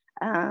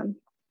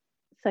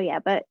 So yeah,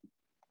 but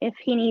if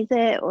he needs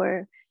it,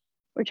 or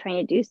we're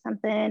trying to do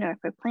something, or if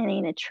we're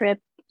planning a trip,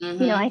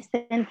 I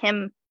send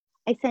him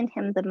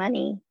the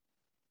money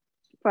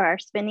for our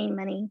spending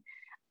money.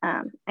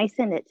 I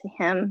send it to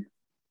him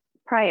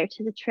prior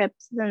to the trip,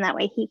 so then that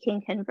way he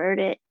can convert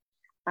it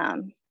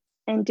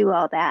and do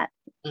all that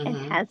and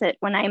has it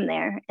when I'm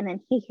there, and then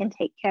he can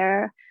take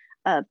care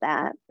of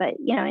that. But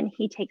and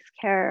he takes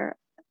care,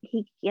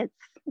 he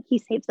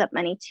saves up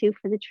money too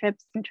for the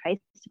trips and tries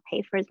to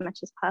pay for as much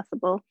as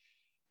possible,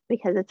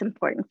 because it's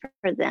important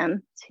for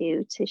them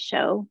to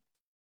show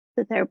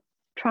that they're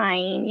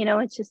trying.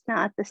 It's just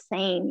not the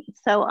same.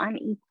 It's so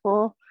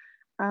unequal.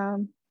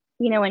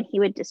 When he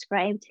would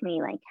describe to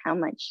me like how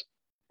much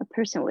a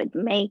person would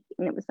make,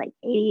 and it was like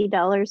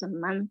 $80 a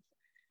month,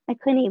 I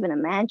couldn't even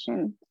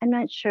imagine. I'm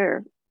not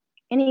sure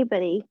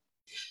anybody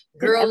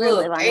Girl,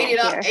 look,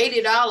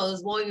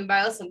 $80 won't even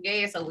buy us some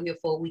gas over here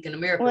for a week in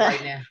America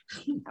right now.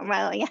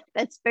 Well, yeah,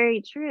 that's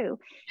very true.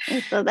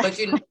 And so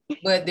that's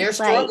but their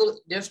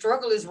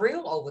struggle is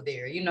real over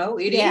there.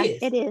 It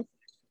is.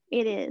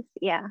 It is,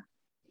 yeah.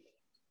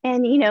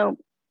 And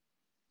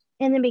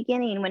in the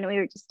beginning, when we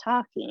were just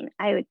talking,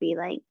 I would be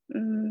like,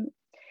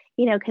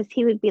 because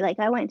he would be like,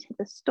 I went to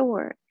the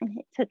store, and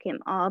it took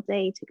him all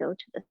day to go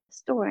to the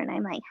store. And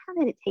I'm like, how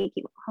did it take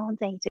you all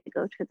day to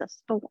go to the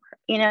store?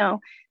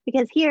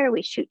 Because here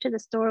we shoot to the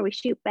store, we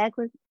shoot back,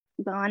 we're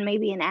gone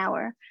maybe an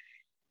hour.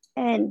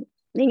 And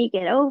then you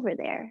get over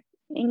there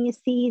and you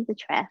see the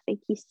traffic,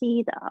 you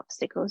see the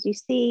obstacles, you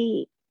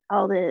see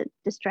all the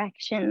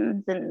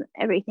distractions and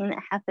everything that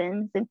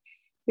happens. And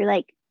you're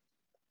like,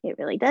 it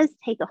really does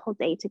take a whole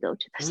day to go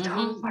to the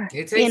store.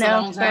 It takes a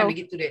long time to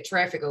get through that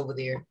traffic over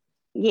there.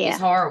 Yeah. It's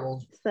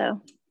horrible.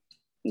 So,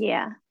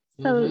 yeah.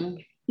 So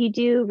you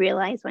do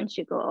realize once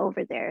you go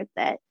over there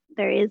that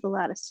there is a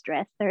lot of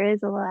stress. There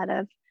is a lot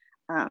of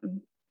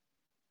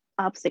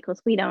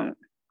obstacles we don't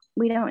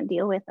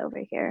deal with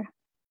over here.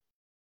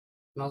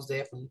 Most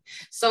definitely.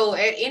 So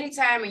at any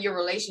time in your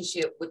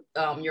relationship with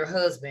your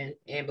husband,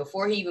 and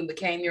before he even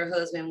became your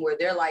husband, were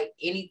there like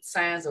any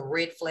signs of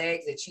red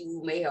flags that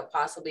you may have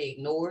possibly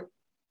ignored?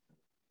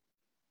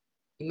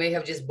 You may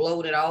have just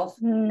blown it off?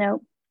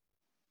 Nope.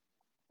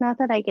 Not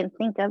that I can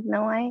think of.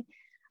 No, I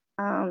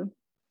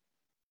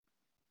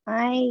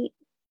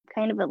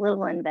kind of a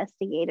little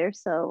investigator.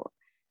 So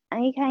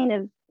I kind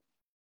of,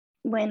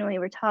 when we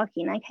were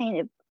talking, I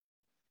kind of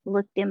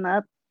looked him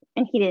up,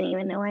 and he didn't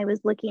even know I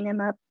was looking him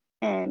up.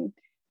 And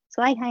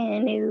so I kind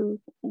of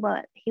knew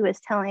what he was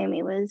telling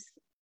me was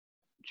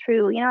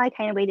true. I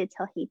kind of waited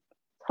till he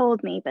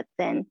told me, but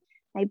then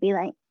I'd be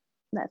like,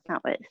 that's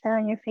not what it said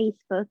on your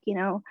Facebook,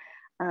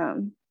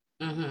 and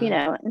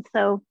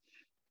so,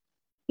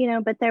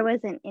 but there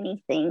wasn't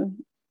anything.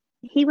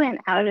 He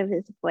went out of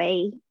his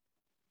way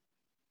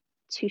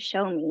to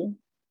show me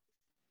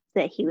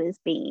that he was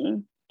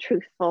being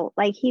truthful.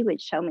 Like, he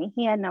would show me.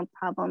 He had no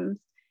problems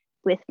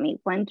with me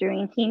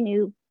wondering. He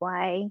knew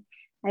why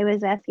I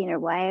was asking, or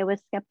why I was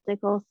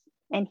skeptical.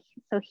 And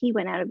so he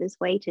went out of his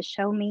way to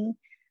show me,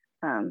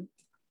 so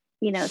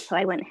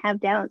I wouldn't have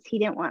doubts. He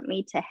didn't want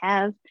me to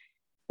have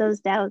those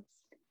doubts.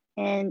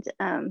 And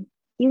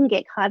you can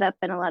get caught up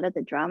in a lot of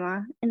the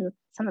drama in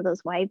some of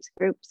those wives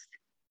groups.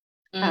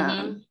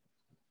 And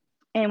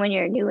when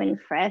you're new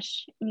and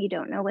fresh and you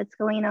don't know what's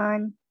going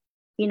on,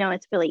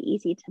 it's really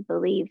easy to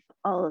believe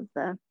all of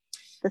the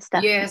the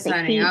stuff yes, that they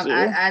honey. feed you.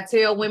 I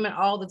tell women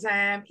all the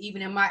time,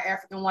 even in my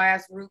African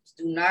wives groups,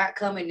 do not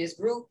come in this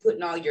group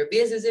putting all your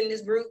business in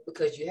this group,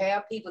 because you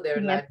have people that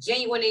are Yep. not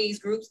genuine in these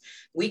groups.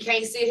 We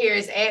can't sit here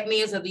as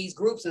admins of these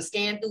groups and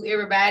scan through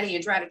everybody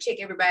and try to check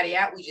everybody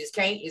out. We just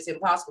can't. It's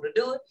impossible to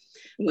do it.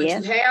 But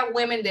Yep. you have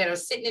women that are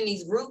sitting in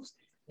these groups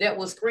that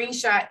will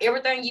screenshot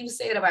everything you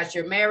said about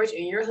your marriage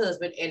and your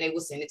husband, and they will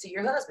send it to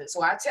your husband.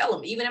 So I tell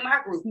them, even in my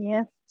group,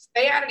 Yep.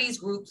 stay out of these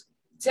groups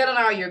telling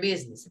all your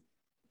business.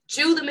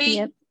 Chew the meat,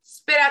 Yep.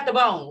 spit out the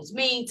bones.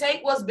 Mean,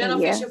 take what's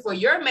beneficial Yeah. for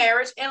your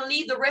marriage and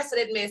leave the rest of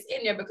that mess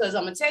in there, because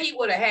I'm going to tell you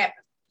what'll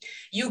happen.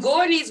 You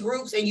go in these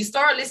groups and you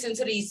start listening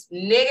to these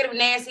negative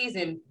Nancy's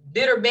and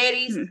bitter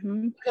Bettys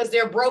Mm-hmm. because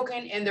they're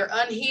broken and they're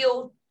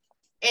unhealed.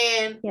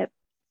 And Yep.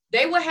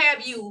 they will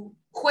have you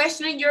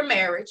questioning your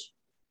marriage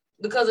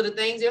because of the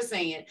things they're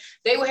saying.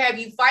 They will have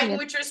you fighting Yep.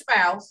 with your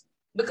spouse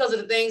because of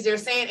the things they're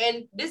saying.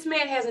 And this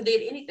man hasn't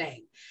did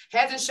anything,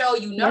 hasn't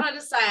showed you none Yep. of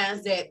the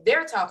signs that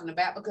they're talking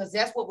about, because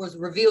that's what was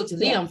revealed to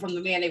them from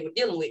the man they were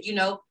dealing with. You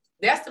know,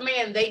 that's the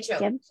man they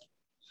chose. Yep.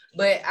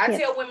 But I Yep.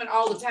 tell women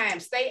all the time,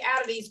 stay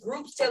out of these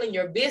groups telling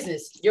your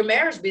business, your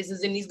marriage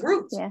business in these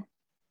groups. Yeah.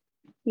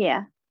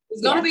 Yeah.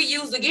 It's going to be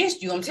used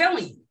against you. I'm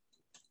telling you.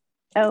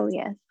 Oh,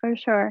 yes, for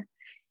sure.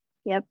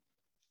 Yep.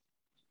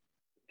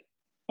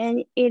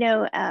 And,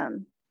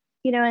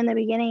 in the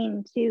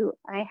beginning too,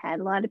 I had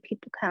a lot of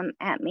people come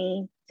at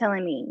me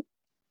telling me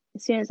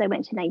as soon as I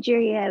went to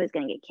Nigeria, I was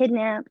going to get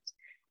kidnapped,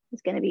 I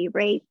was going to be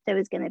raped, I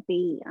was going to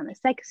be on a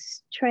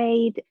sex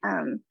trade.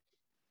 And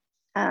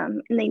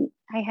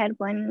I had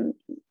one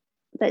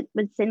that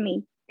would send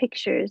me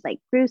pictures, like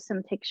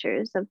gruesome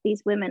pictures of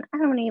these women. I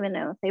don't even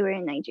know if they were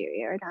in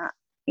Nigeria or not,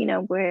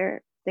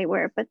 where they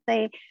were,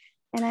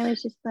 and I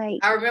was just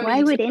like,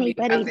 why would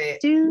anybody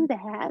do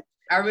that?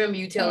 I remember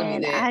you telling me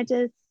that. I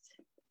just,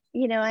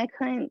 I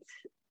couldn't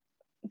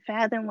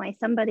fathom why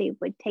somebody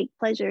would take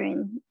pleasure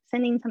in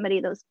sending somebody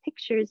those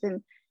pictures.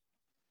 And,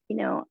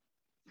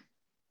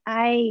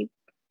 I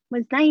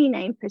was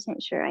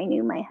 99% sure I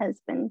knew my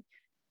husband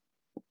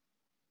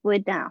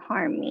would not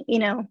harm me.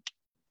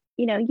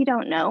 You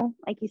don't know,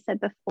 like you said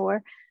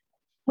before,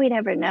 we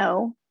never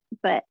know,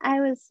 but I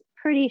was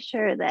pretty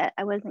sure that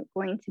I wasn't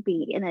going to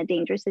be in a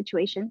dangerous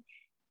situation.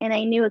 And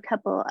I knew a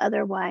couple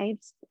other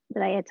wives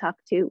that I had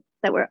talked to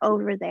that were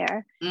over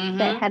there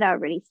that had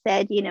already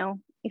said,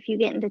 if you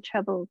get into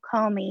trouble,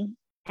 call me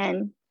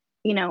and,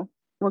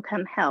 we'll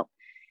come help.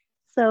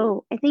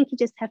 So I think you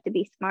just have to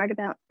be smart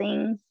about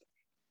things.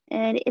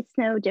 And it's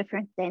no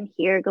different than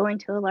here. Going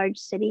to a large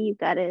city, you've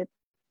got to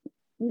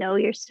know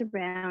your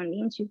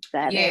surroundings. You've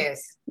got to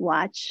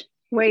watch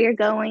where you're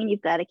going.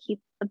 You've got to keep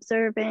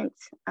observant.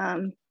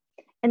 And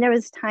there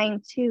was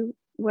time too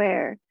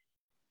where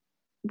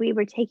we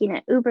were taking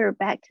an Uber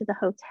back to the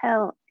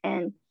hotel,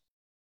 and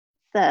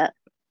the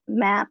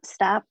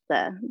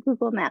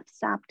Google map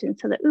stopped. And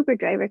so the Uber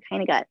driver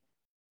kind of got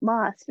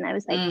lost. And I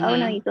was like, oh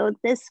no, you go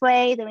this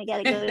way, then we got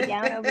to go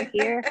down over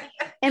here.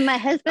 And my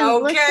husband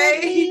looked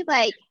at me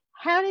like,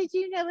 how did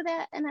you know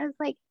that? And I was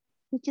like,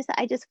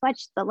 I just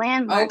watched the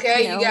landmarks.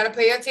 Okay, you got to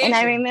pay attention. And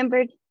I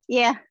remembered,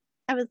 I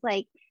was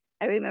like,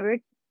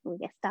 we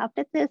got stopped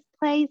at this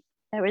place.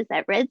 There was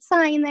that red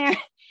sign there.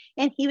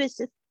 And he was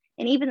just,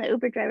 and even the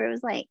Uber driver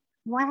was like,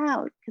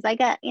 wow, because I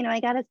got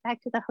us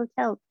back to the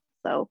hotel.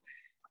 So,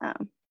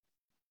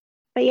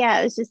 but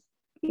yeah, it was just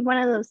one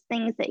of those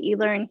things that you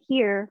learn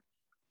here,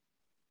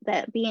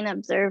 that being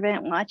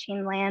observant,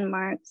 watching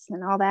landmarks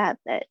and all that,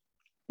 and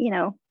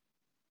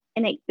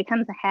it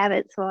becomes a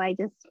habit. So I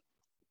just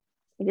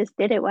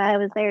did it while I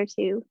was there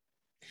too.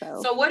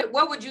 So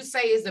what would you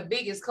say is the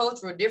biggest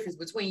cultural difference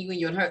between you and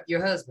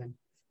your husband?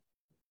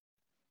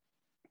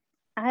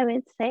 I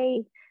would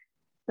say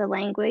the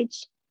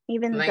language.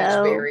 Even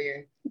though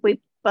barrier.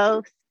 We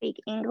both speak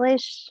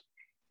English,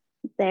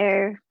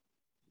 their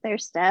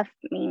stuff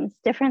means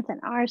different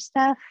than our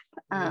stuff.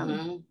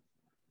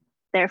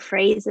 Their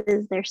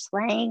phrases, their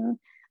slang,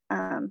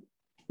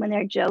 when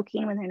they're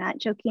joking, when they're not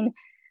joking.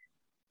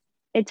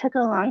 It took a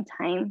long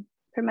time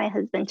for my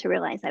husband to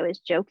realize I was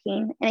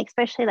joking, and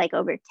especially like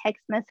over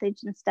text message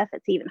and stuff,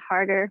 it's even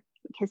harder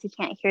because he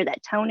can't hear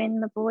that tone in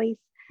the voice.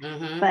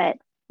 But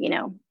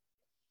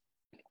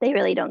they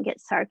really don't get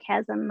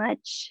sarcasm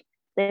much.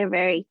 They're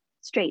very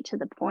straight to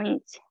the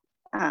point.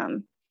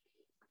 And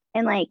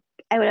like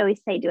I would always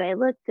say, do I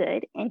look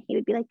good? And he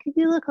would be like,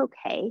 you look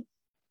okay.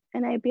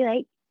 And I'd be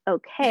like,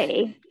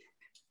 okay,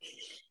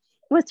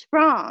 what's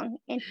wrong?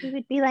 And he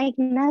would be like,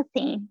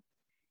 nothing.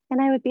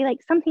 And I would be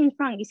like, something's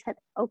wrong. You said,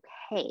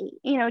 okay.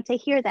 To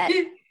hear that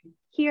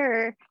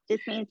here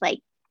just means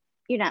like,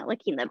 you're not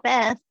looking the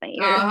best, but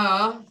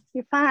you're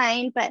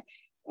fine. But,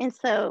 and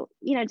so,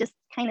 just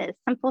kind of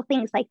simple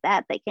things like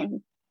that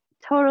can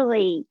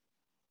totally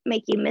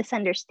make you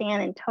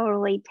misunderstand and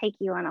totally take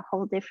you on a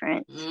whole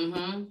different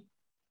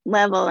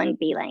level and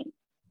be like,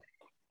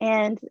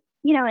 and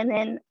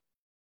then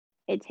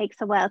it takes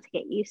a while to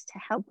get used to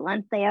how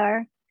blunt they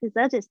are, because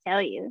they'll just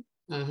tell you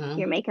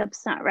your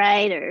makeup's not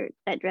right, or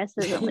that dress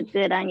doesn't look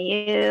good on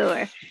you,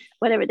 or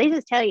whatever. They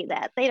just tell you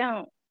that. They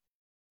don't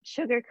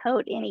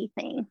sugarcoat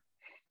anything.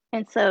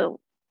 And so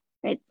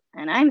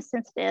and I'm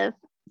sensitive,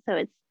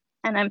 so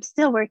and I'm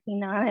still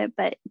working on it,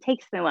 but it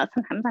takes me a while.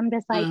 Sometimes I'm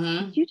just like,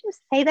 did you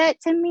just say that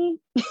to me?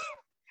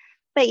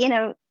 But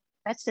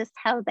that's just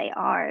how they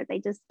are. They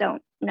just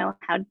don't know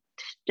how to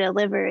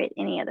deliver it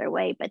any other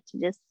way but to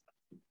just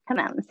come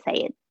out and say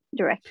it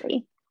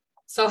directly.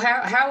 So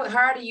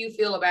how do you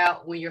feel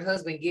about when your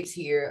husband gets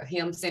here,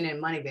 him sending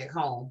money back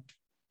home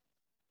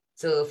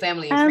to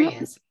family and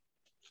friends?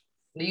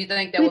 Do you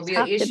think that would be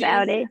an issue?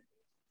 About it.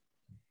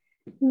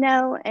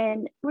 No,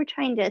 and we're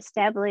trying to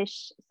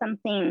establish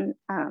something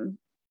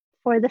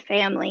for the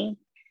family.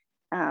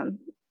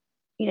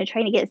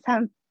 Trying to get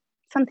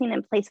something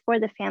in place for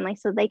the family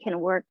so they can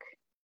work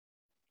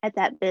at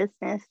that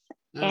business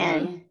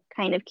and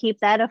kind of keep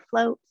that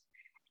afloat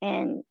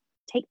and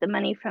take the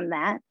money from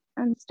that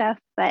and stuff.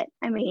 But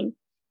I mean,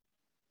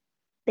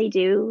 they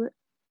do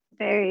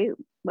very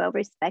well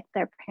respect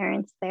their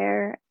parents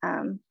there.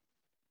 And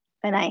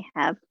I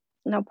have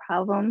no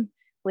problem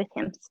with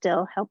him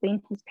still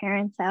helping his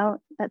parents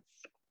out. That's,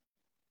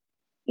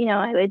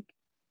 I would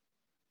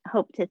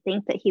hope to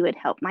think that he would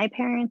help my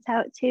parents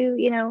out too,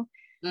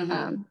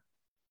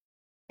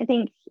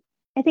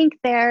 I think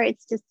there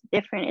it's just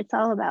different. It's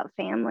all about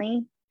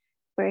family.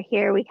 Where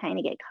here we kind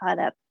of get caught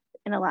up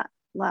in a lot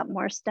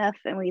more stuff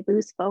and we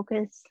lose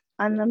focus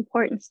on the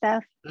important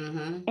stuff.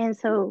 And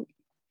so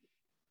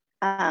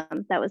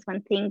that was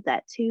one thing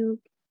that too,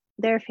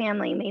 their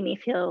family made me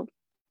feel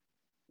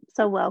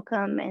so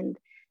welcome, and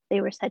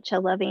they were such a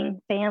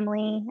loving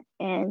family.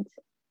 And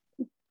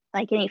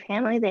like any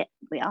family, that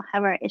we all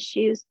have our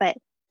issues, but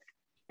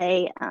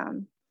they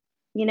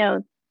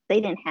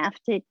they didn't have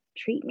to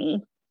treat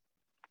me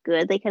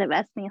good. They could have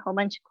asked me a whole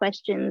bunch of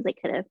questions. They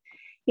could have,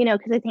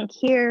 because I think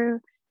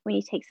here when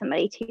you take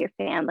somebody to your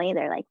family,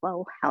 they're like,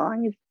 well,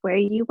 where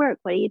do you work?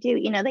 What do you do?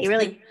 They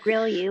really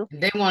grill you.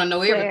 They want to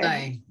know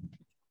everything.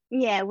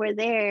 We're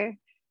there.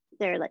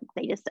 They're like,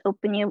 they just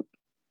welcome you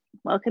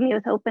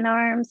with open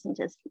arms and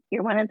just,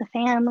 you're one of the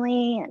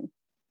family and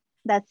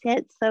that's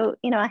it. So,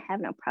 I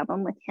have no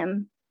problem with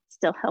him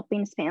still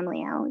helping his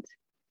family out.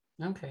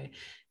 Okay.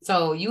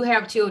 So you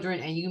have children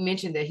and you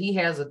mentioned that he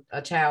has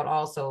a child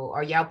also.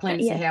 Are y'all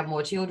planning to have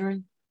more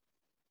children?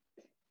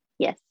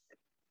 Yes.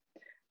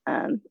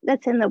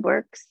 That's in the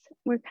works.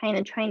 We're kind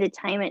of trying to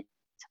time it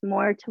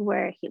more to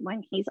where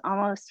when he's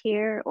almost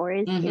here or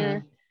is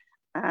here,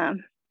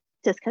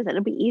 just because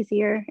it'll be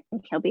easier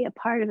and he'll be a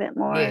part of it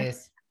more.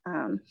 Yes.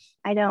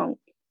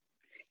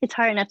 It's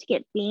hard enough to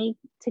get me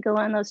to go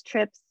on those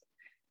trips.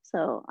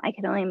 So I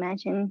can only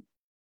imagine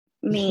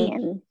me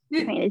and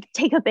trying to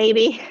take a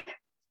baby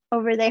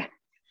over there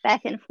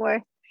back and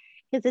forth,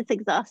 because it's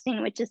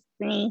exhausting with just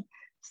me.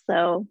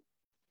 So,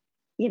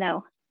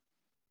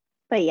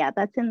 but yeah,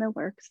 that's in the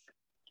works.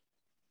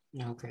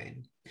 Okay.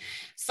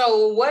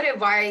 So what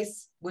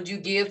advice would you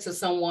give to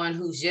someone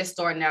who's just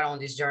starting out on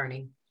this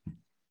journey?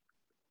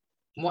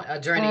 A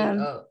journey,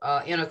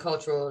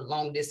 intercultural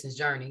long distance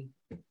journey?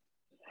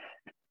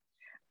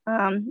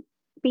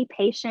 Be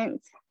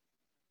patient.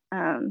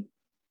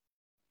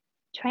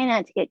 Try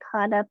not to get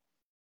caught up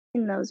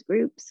in those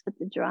groups with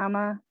the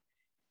drama.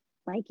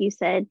 Like you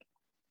said,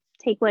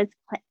 take what's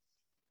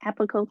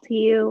applicable to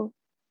you,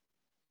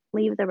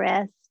 leave the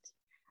rest.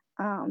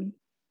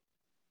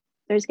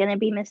 There's going to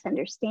be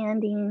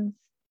misunderstandings.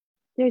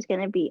 There's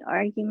going to be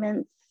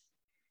arguments,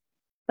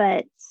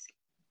 but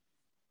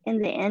in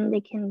the end,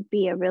 it can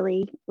be a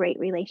really great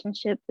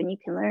relationship and you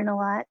can learn a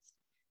lot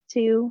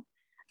too.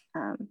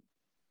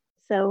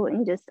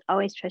 And just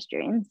always trust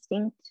your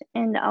instinct,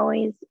 and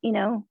always,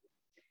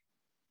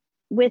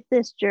 with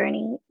this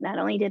journey, not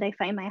only did I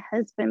find my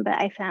husband, but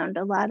I found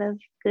a lot of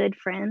good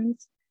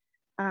friends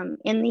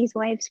in these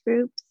wives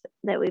groups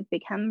that we've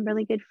become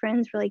really good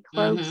friends, really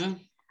close.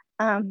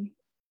 And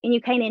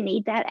you kind of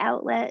need that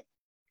outlet.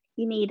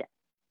 You need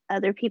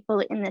other people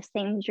in the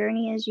same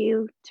journey as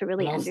you to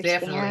really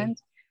understand. Definitely.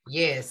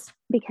 Yes.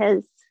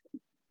 Because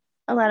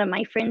a lot of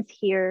my friends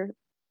here,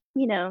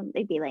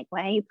 they'd be like,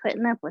 why are you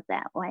putting up with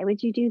that? Why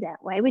would you do that?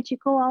 Why would you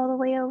go all the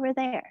way over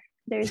there?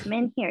 There's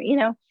men here,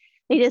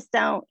 they just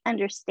don't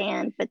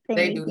understand. But then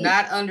they do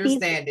not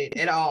understand it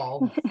at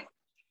all.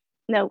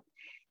 No.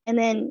 And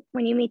then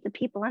when you meet the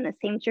people on the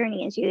same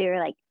journey as you, they're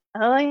like,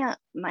 oh yeah,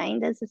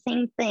 mine does the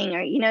same thing.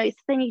 Or,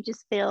 then you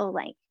just feel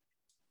like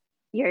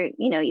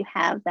you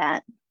have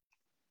that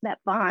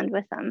bond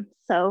with them.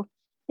 So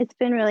it's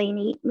been really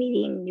neat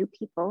meeting new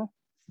people.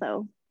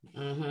 So.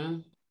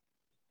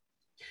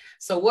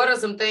 So what are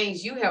some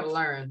things you have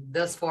learned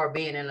thus far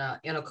being in a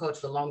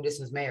intercultural long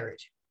distance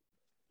marriage?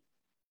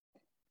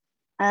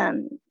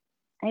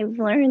 I've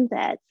learned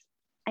that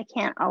I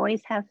can't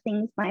always have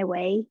things my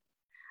way.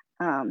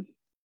 Kind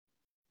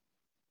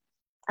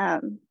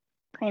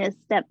of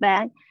step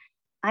back.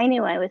 I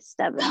knew I was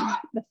stubborn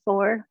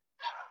before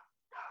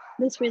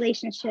this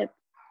relationship.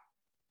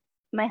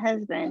 My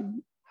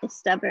husband is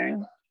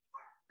stubborn.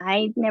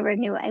 I never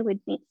knew I would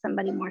meet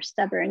somebody more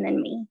stubborn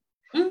than me.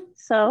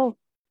 So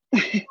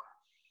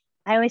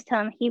I always tell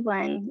him he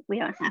won. We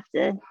don't have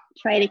to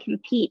try to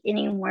compete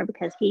anymore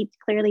because he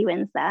clearly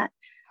wins that.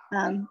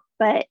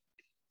 But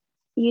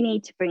you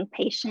need to bring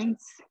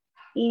patience.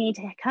 You need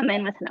to come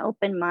in with an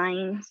open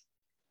mind.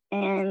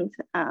 And,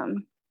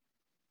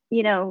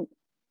 you know,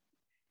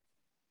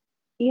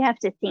 you have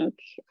to think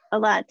a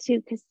lot too,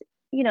 because,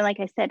 you know, like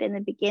I said in the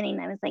beginning,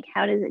 I was like,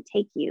 how does it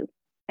take you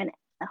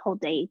a whole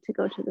day to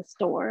go to the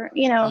store?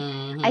 You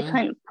know, I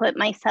couldn't put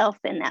myself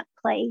in that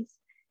place.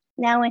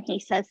 Now when he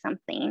says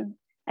something,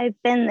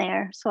 I've been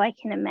there, so I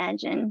can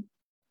imagine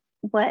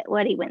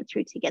what he went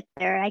through to get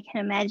there. I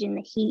can imagine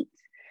the heat.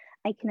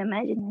 I can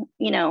imagine,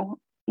 you know,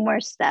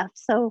 more stuff.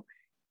 So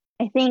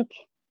I think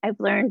I've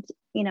learned,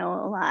 you know,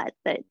 a lot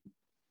that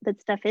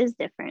stuff is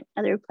different.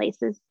 Other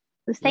places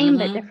the same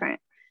but different.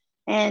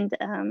 And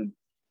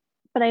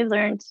but I've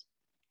learned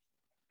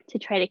to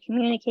try to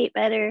communicate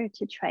better,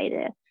 to try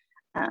to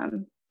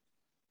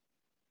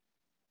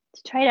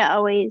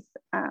always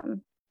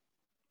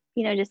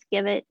you know, just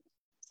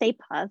stay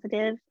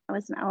positive. I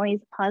wasn't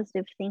always a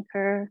positive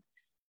thinker.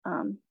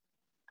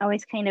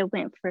 Always kind of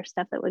went for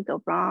stuff that would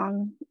go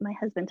wrong. My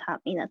husband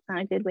taught me that's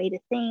not a good way to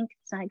think.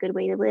 It's not a good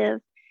way to live.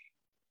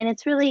 And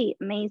it's really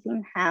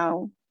amazing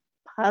how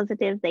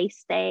positive they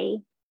stay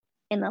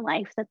in the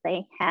life that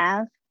they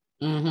have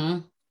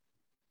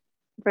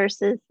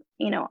versus,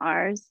 you know,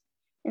 ours.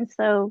 And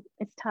so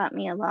it's taught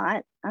me a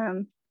lot.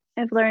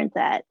 I've learned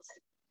that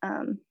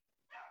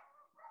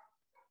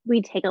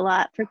we take a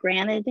lot for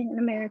granted in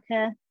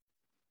America,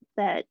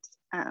 that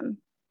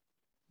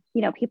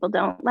you know, people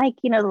don't like,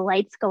 you know, the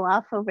lights go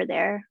off over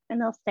there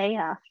and they'll stay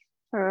off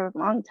for a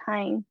long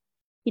time.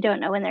 You don't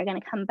know when they're going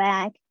to come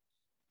back.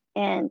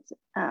 And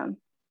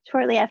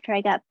shortly after I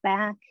got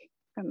back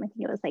from, I think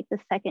it was like the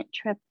second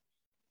trip,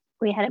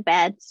 we had a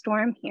bad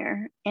storm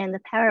here and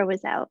the power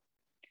was out.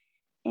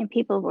 And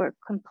people were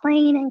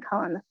complaining,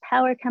 calling the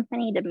power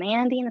company,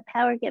 demanding the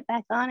power get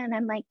back on. And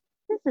I'm like,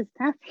 this is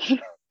nothing.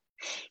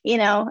 You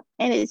know,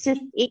 and it's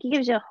just, it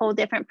gives you a whole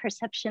different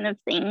perception of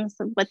things,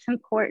 of what's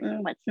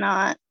important, what's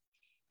not,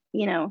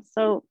 you know.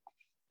 So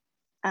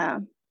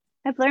I've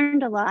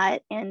learned a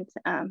lot. And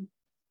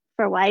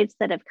for wives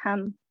that have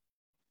come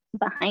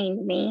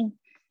behind me,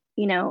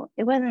 you know,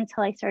 it wasn't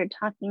until I started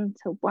talking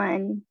to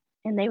one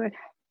and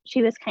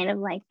she was kind of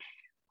like,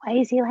 why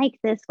is he like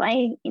this?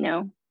 Why, you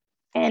know?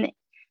 And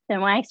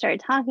then when I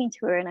started talking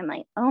to her and I'm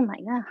like, oh my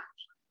gosh,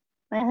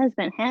 my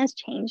husband has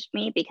changed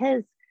me,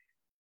 because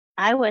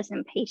I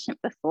wasn't patient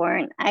before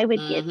and I would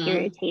get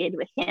irritated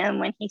with him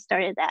when he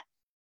started that.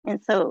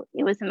 And so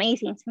it was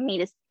amazing to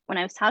me when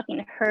I was talking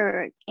to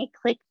her, it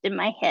clicked in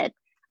my head,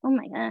 oh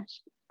my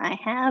gosh, I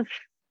have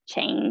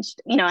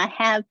changed. You know, I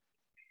have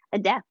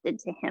adapted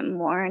to him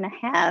more, and I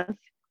have,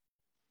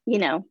 you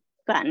know,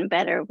 gotten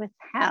better with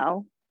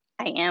how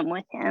I am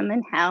with him,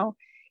 and how,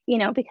 you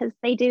know, because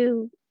they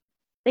do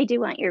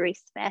want your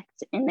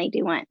respect, and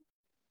they want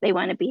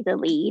to be the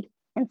lead.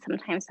 And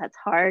sometimes that's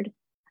hard.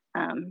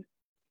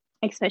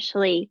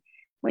 Especially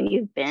when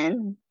you've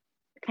been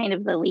kind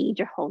of the lead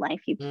your whole life.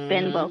 You've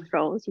been both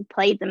roles. You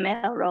played the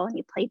male role and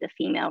you played the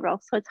female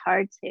role. So it's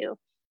hard to,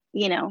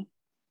 you know,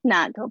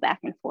 not go back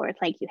and forth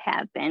like you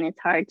have been. It's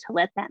hard to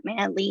let that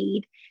man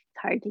lead.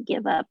 It's hard to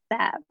give up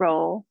that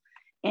role.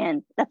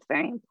 And that's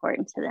very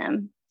important to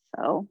them.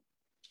 So.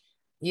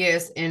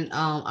 Yes. And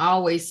I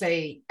always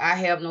say I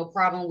have no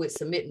problem with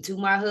submitting to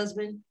my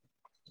husband.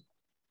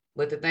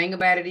 But the thing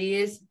about it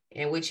is,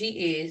 and which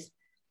he is,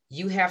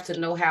 you have to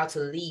know how to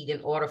lead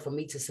in order for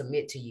me to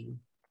submit to you.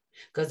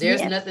 Because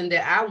there's nothing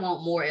that I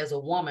want more as a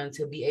woman,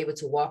 to be able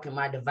to walk in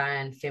my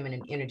divine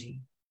feminine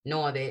energy,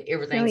 knowing that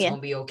everything's going to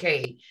be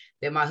okay,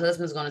 that my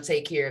husband's going to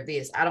take care of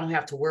this. I don't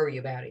have to worry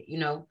about it, you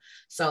know?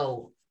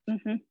 So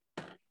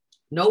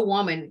no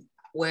woman,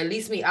 well, at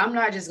least me, I'm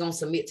not just going to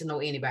submit to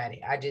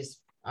anybody.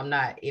 I'm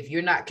not, if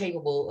you're not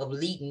capable of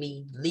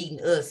leading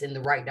us in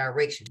the right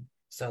direction.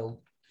 So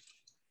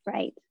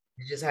right.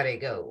 It's just how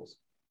that goes.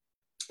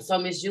 So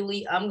Miss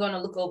Julie, I'm going to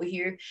look over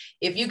here.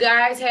 If you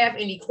guys have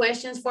any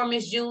questions for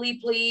Miss Julie,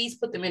 please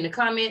put them in the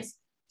comments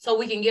so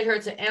we can get her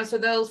to answer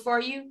those for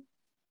you,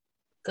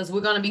 because we're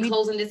going to be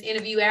closing this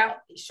interview out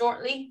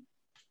shortly.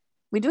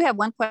 We do have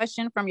one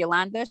question from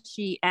Yolanda.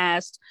 She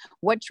asked,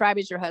 what tribe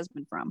is your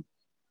husband from?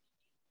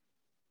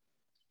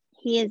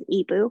 He is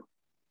Ibu.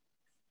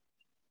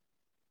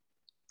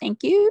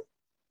 Thank you.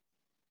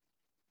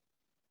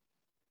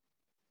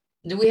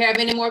 Do we have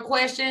any more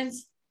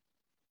questions?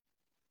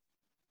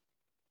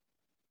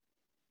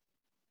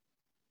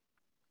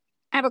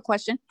 I have a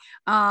question.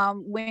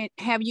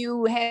 Have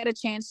you had a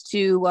chance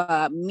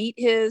to meet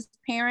his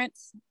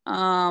parents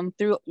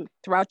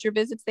throughout your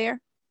visits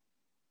there?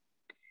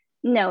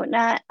 No,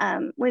 not.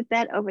 We've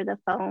met over the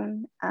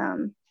phone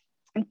and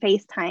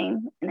FaceTime,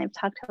 and I've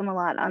talked to him a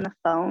lot on the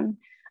phone.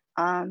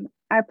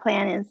 Our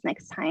plan is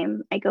next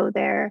time I go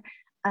there,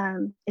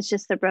 it's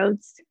just the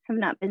roads have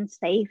not been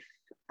safe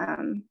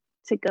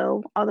to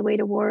go all the way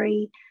to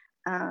Warri,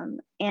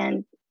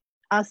 and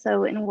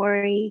also in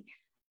Warri,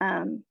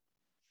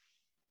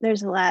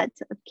 there's a lot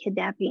of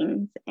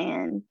kidnappings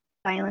and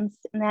violence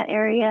in that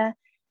area.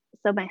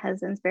 So my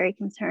husband's very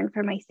concerned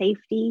for my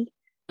safety.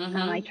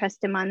 I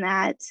trust him on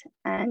that.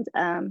 And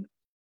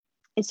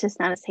it's just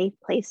not a safe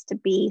place to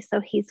be.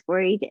 So he's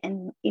worried,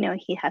 and, you know,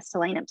 he has to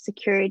line up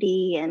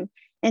security and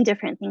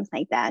different things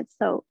like that.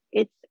 So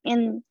it's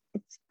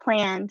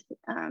planned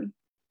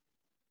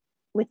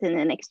within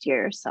the next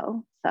year or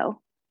so. So.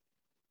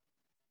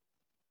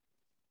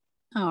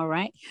 All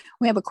right.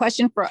 We have a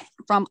question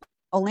from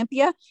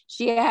Olympia.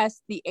 She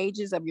asked the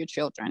ages of your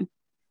children,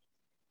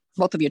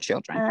 both of your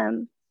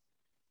children.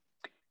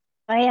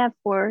 I have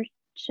 4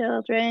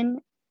 children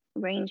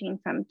ranging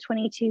from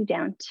 22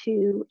 down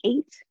to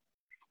 8.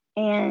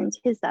 And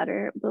his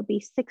daughter will be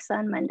 6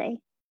 on Monday.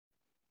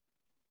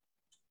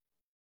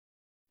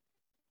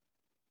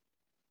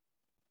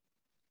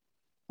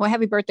 Well,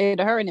 happy birthday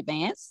to her in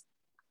advance.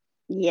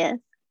 Yes.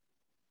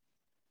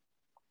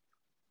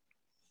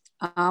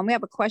 We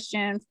have a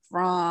question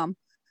from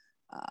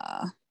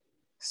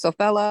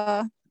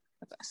Sophella.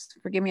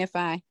 Forgive me if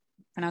I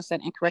pronounce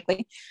that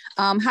incorrectly.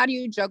 How do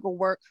you juggle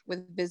work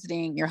with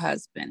visiting your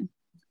husband?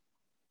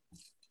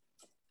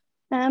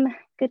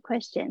 Good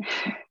question.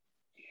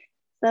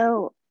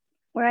 So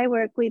where I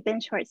work, we've been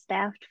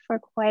short-staffed for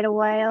quite a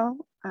while,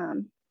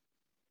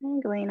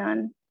 going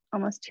on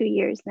almost 2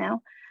 years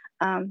now.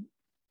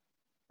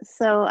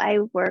 So I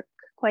work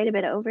quite a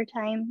bit of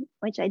overtime,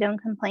 which I don't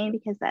complain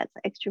because that's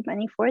extra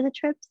money for the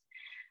trips.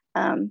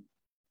 I'm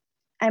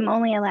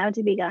only allowed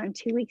to be gone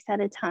 2 weeks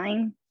at a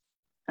time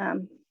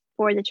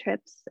for the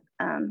trips.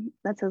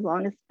 That's as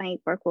long as my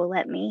work will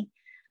let me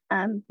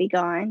be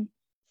gone.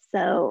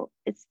 So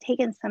it's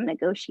taken some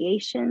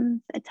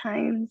negotiations at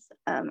times.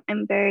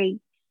 I'm very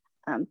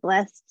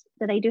blessed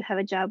that I do have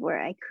a job where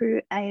I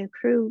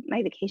accrue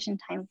my vacation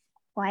time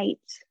quite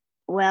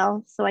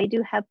well. So I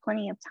do have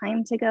plenty of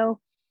time to go.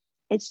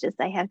 It's just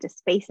I have to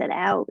space it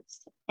out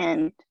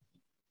and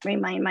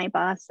remind my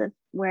boss of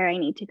where I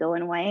need to go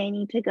and why I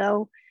need to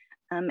go.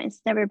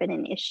 It's never been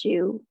an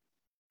issue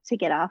to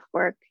get off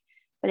work,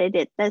 but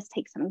it does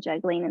take some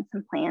juggling and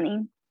some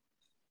planning.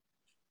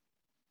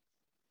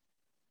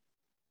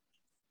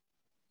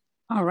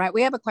 All right,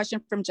 we have a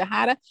question from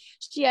Jahada.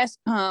 She asked,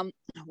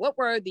 what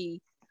were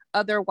the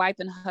other wife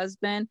and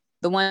husband,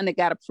 the one that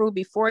got approved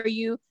before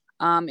you?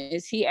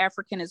 Is he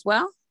African as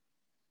well?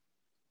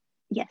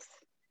 Yes.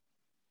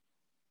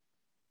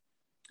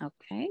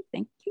 Okay,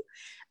 thank you.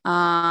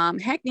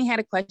 Hackney had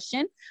a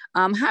question.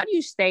 How do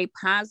you stay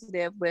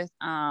positive with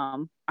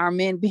our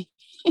men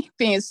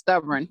being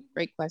stubborn?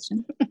 Great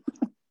question.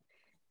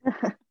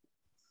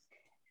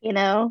 You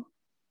know,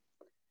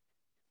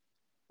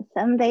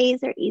 some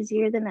days are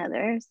easier than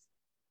others.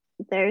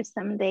 There's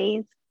some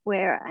days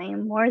where I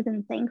am more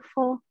than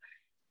thankful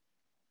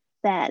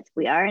that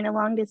we are in a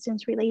long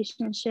distance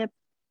relationship,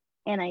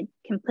 and I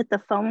can put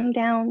the phone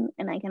down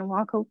and I can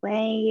walk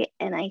away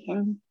and I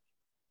can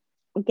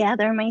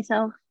gather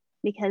myself,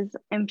 because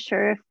I'm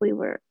sure if we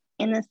were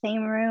in the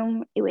same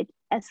room, it would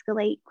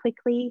escalate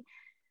quickly.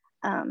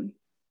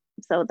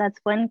 So that's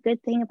one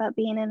good thing about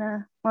being in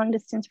a long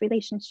distance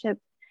relationship.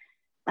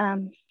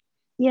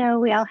 You know,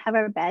 we all have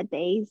our bad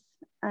days.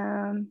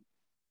 And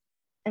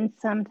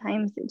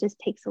sometimes it just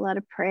takes a lot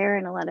of prayer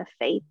and a lot of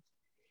faith.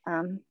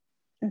 And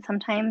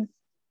sometimes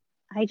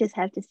I just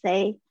have to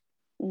say,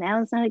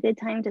 now's not a good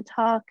time to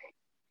talk,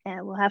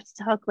 and we'll have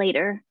to talk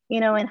later, you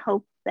know, and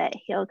hope that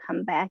he'll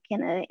come back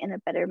in a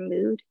better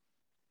mood.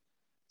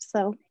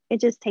 So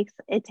it just takes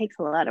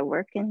a lot of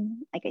work.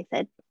 And like I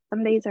said,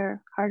 some days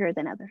are harder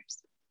than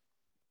others.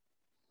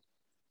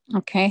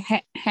 Okay,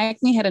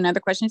 Hackney had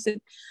another question. He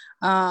said,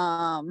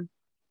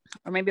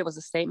 or maybe it was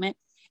a statement.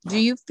 Do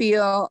you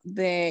feel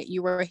that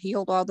you were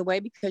healed all the way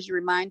because you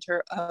remind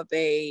her of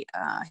a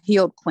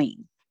healed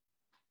queen?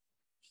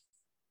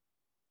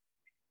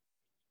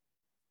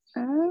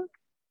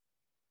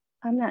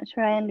 I'm not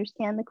sure I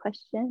understand the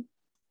question.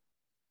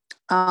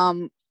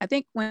 I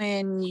think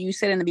when you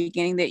said in the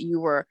beginning that you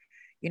were,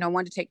 you know,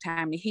 wanted to take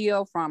time to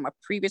heal from a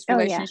previous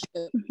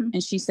relationship,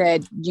 and she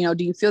said, you know,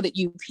 do you feel that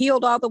you've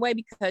healed all the way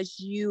because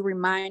you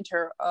remind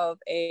her of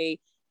a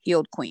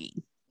healed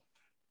queen?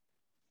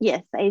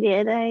 Yes, I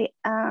did. I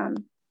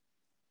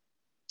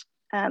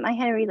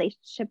had a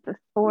relationship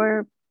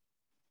before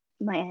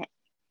my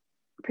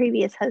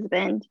previous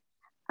husband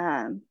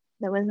that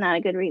was not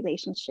a good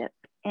relationship,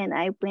 and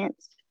I went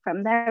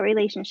from that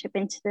relationship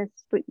into this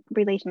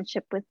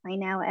relationship with my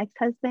now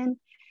ex-husband.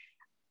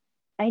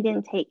 I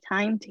didn't take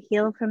time to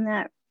heal from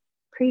that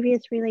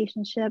previous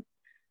relationship,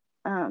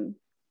 and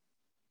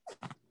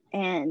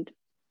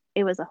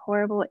it was a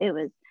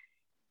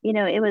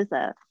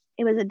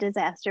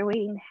disaster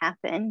waiting to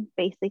happen,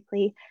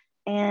 basically.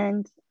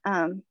 And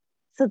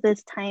so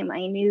this time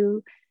I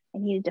knew I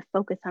needed to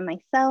focus on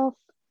myself.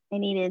 I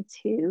needed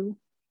to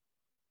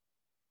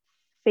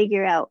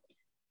figure out,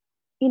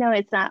 you know,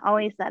 it's not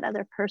always that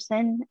other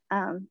person.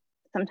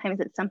 Sometimes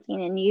it's something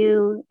in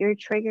you, your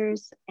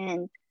triggers,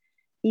 and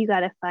you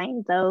got to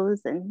find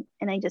those. And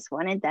I just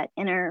wanted that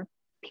inner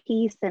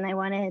peace, and I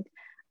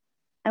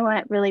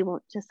really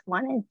just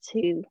wanted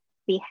to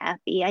be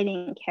happy. I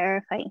didn't care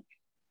if I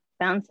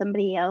found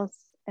somebody else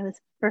I was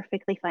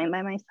perfectly fine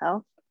by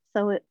myself.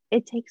 So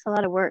it takes a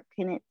lot of work,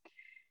 and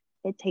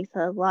it takes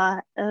a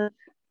lot of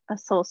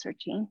soul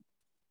searching.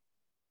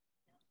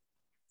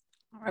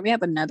 All right, we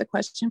have another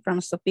question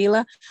from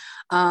Sophia.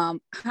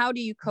 How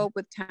do you cope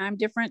with time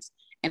difference,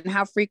 and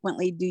how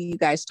frequently do you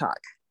guys talk?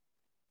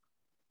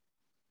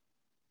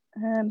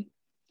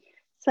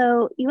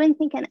 So you wouldn't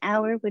think an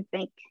hour would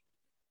make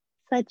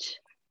such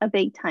a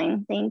big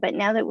time thing, but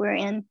now that we're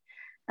in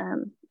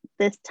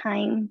this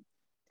time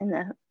in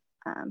the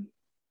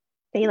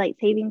daylight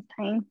savings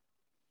time,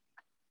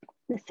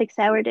 the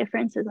 6-hour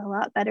difference is a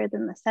lot better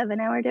than the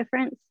 7-hour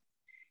difference.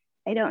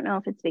 I don't know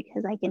if it's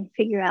because I can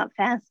figure out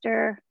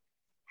faster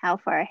how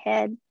far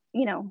ahead,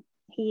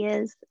 he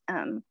is.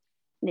 And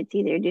it's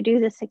easier to do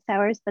the 6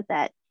 hours, but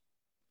that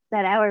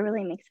hour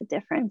really makes a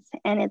difference.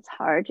 And it's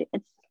hard.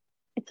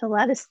 It's a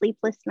lot of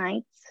sleepless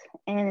nights,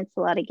 and it's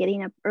a lot of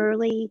getting up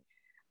early.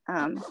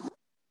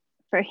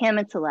 For him,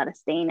 it's a lot of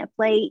staying up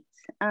late.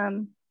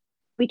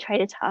 We try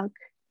to talk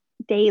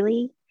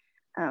daily,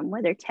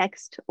 whether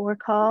text or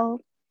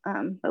call,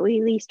 but we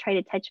at least try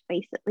to touch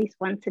base at least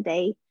once a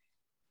day.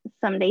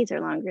 Some days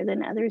are longer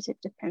than others. It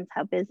depends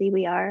how busy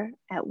we are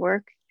at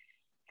work,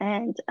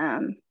 and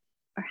or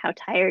how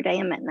tired I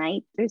am at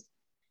night.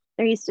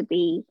 There used to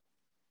be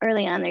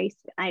early on.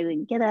 I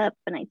would get up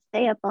and I'd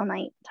stay up all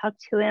night, talk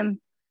to him.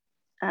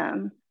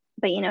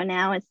 But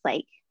now it's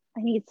like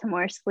I need some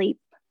more sleep.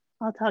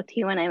 I'll talk to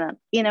you when I'm up.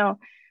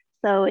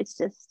 So it's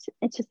just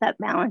that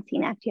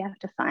balancing act you have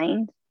to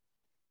find.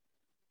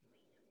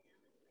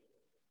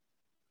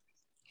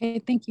 Okay,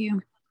 thank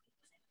you.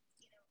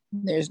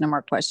 There's no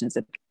more questions.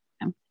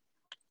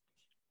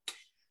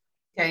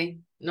 Okay,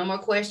 no more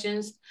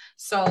questions.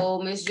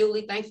 So, Miss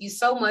Julie, thank you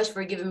so much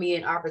for giving me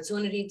an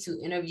opportunity to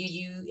interview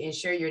you and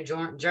share your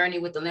journey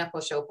with the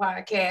Lampo Show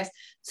podcast.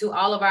 To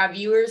all of our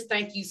viewers,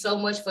 thank you so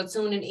much for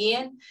tuning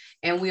in,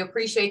 and we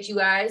appreciate you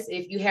guys.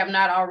 If you have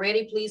not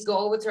already, please go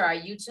over to our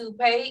YouTube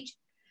page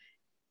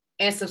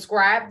and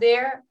subscribe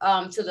there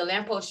to the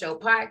Lampo Show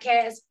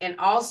podcast, and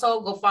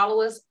also go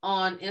follow us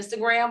on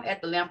Instagram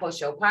at the Lampo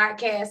Show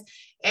podcast,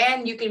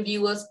 and you can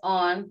view us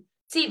on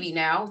TV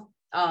now.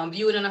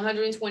 View it in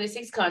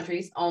 126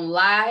 countries on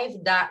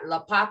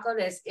live.lapaca,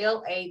 that's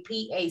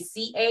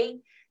LAPACA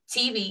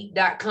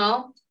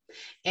TV.com.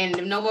 And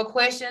if no more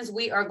questions,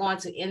 we are going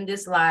to end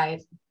this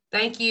live.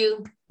 Thank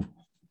you.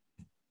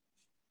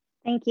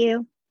 Thank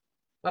you.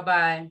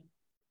 Bye-bye.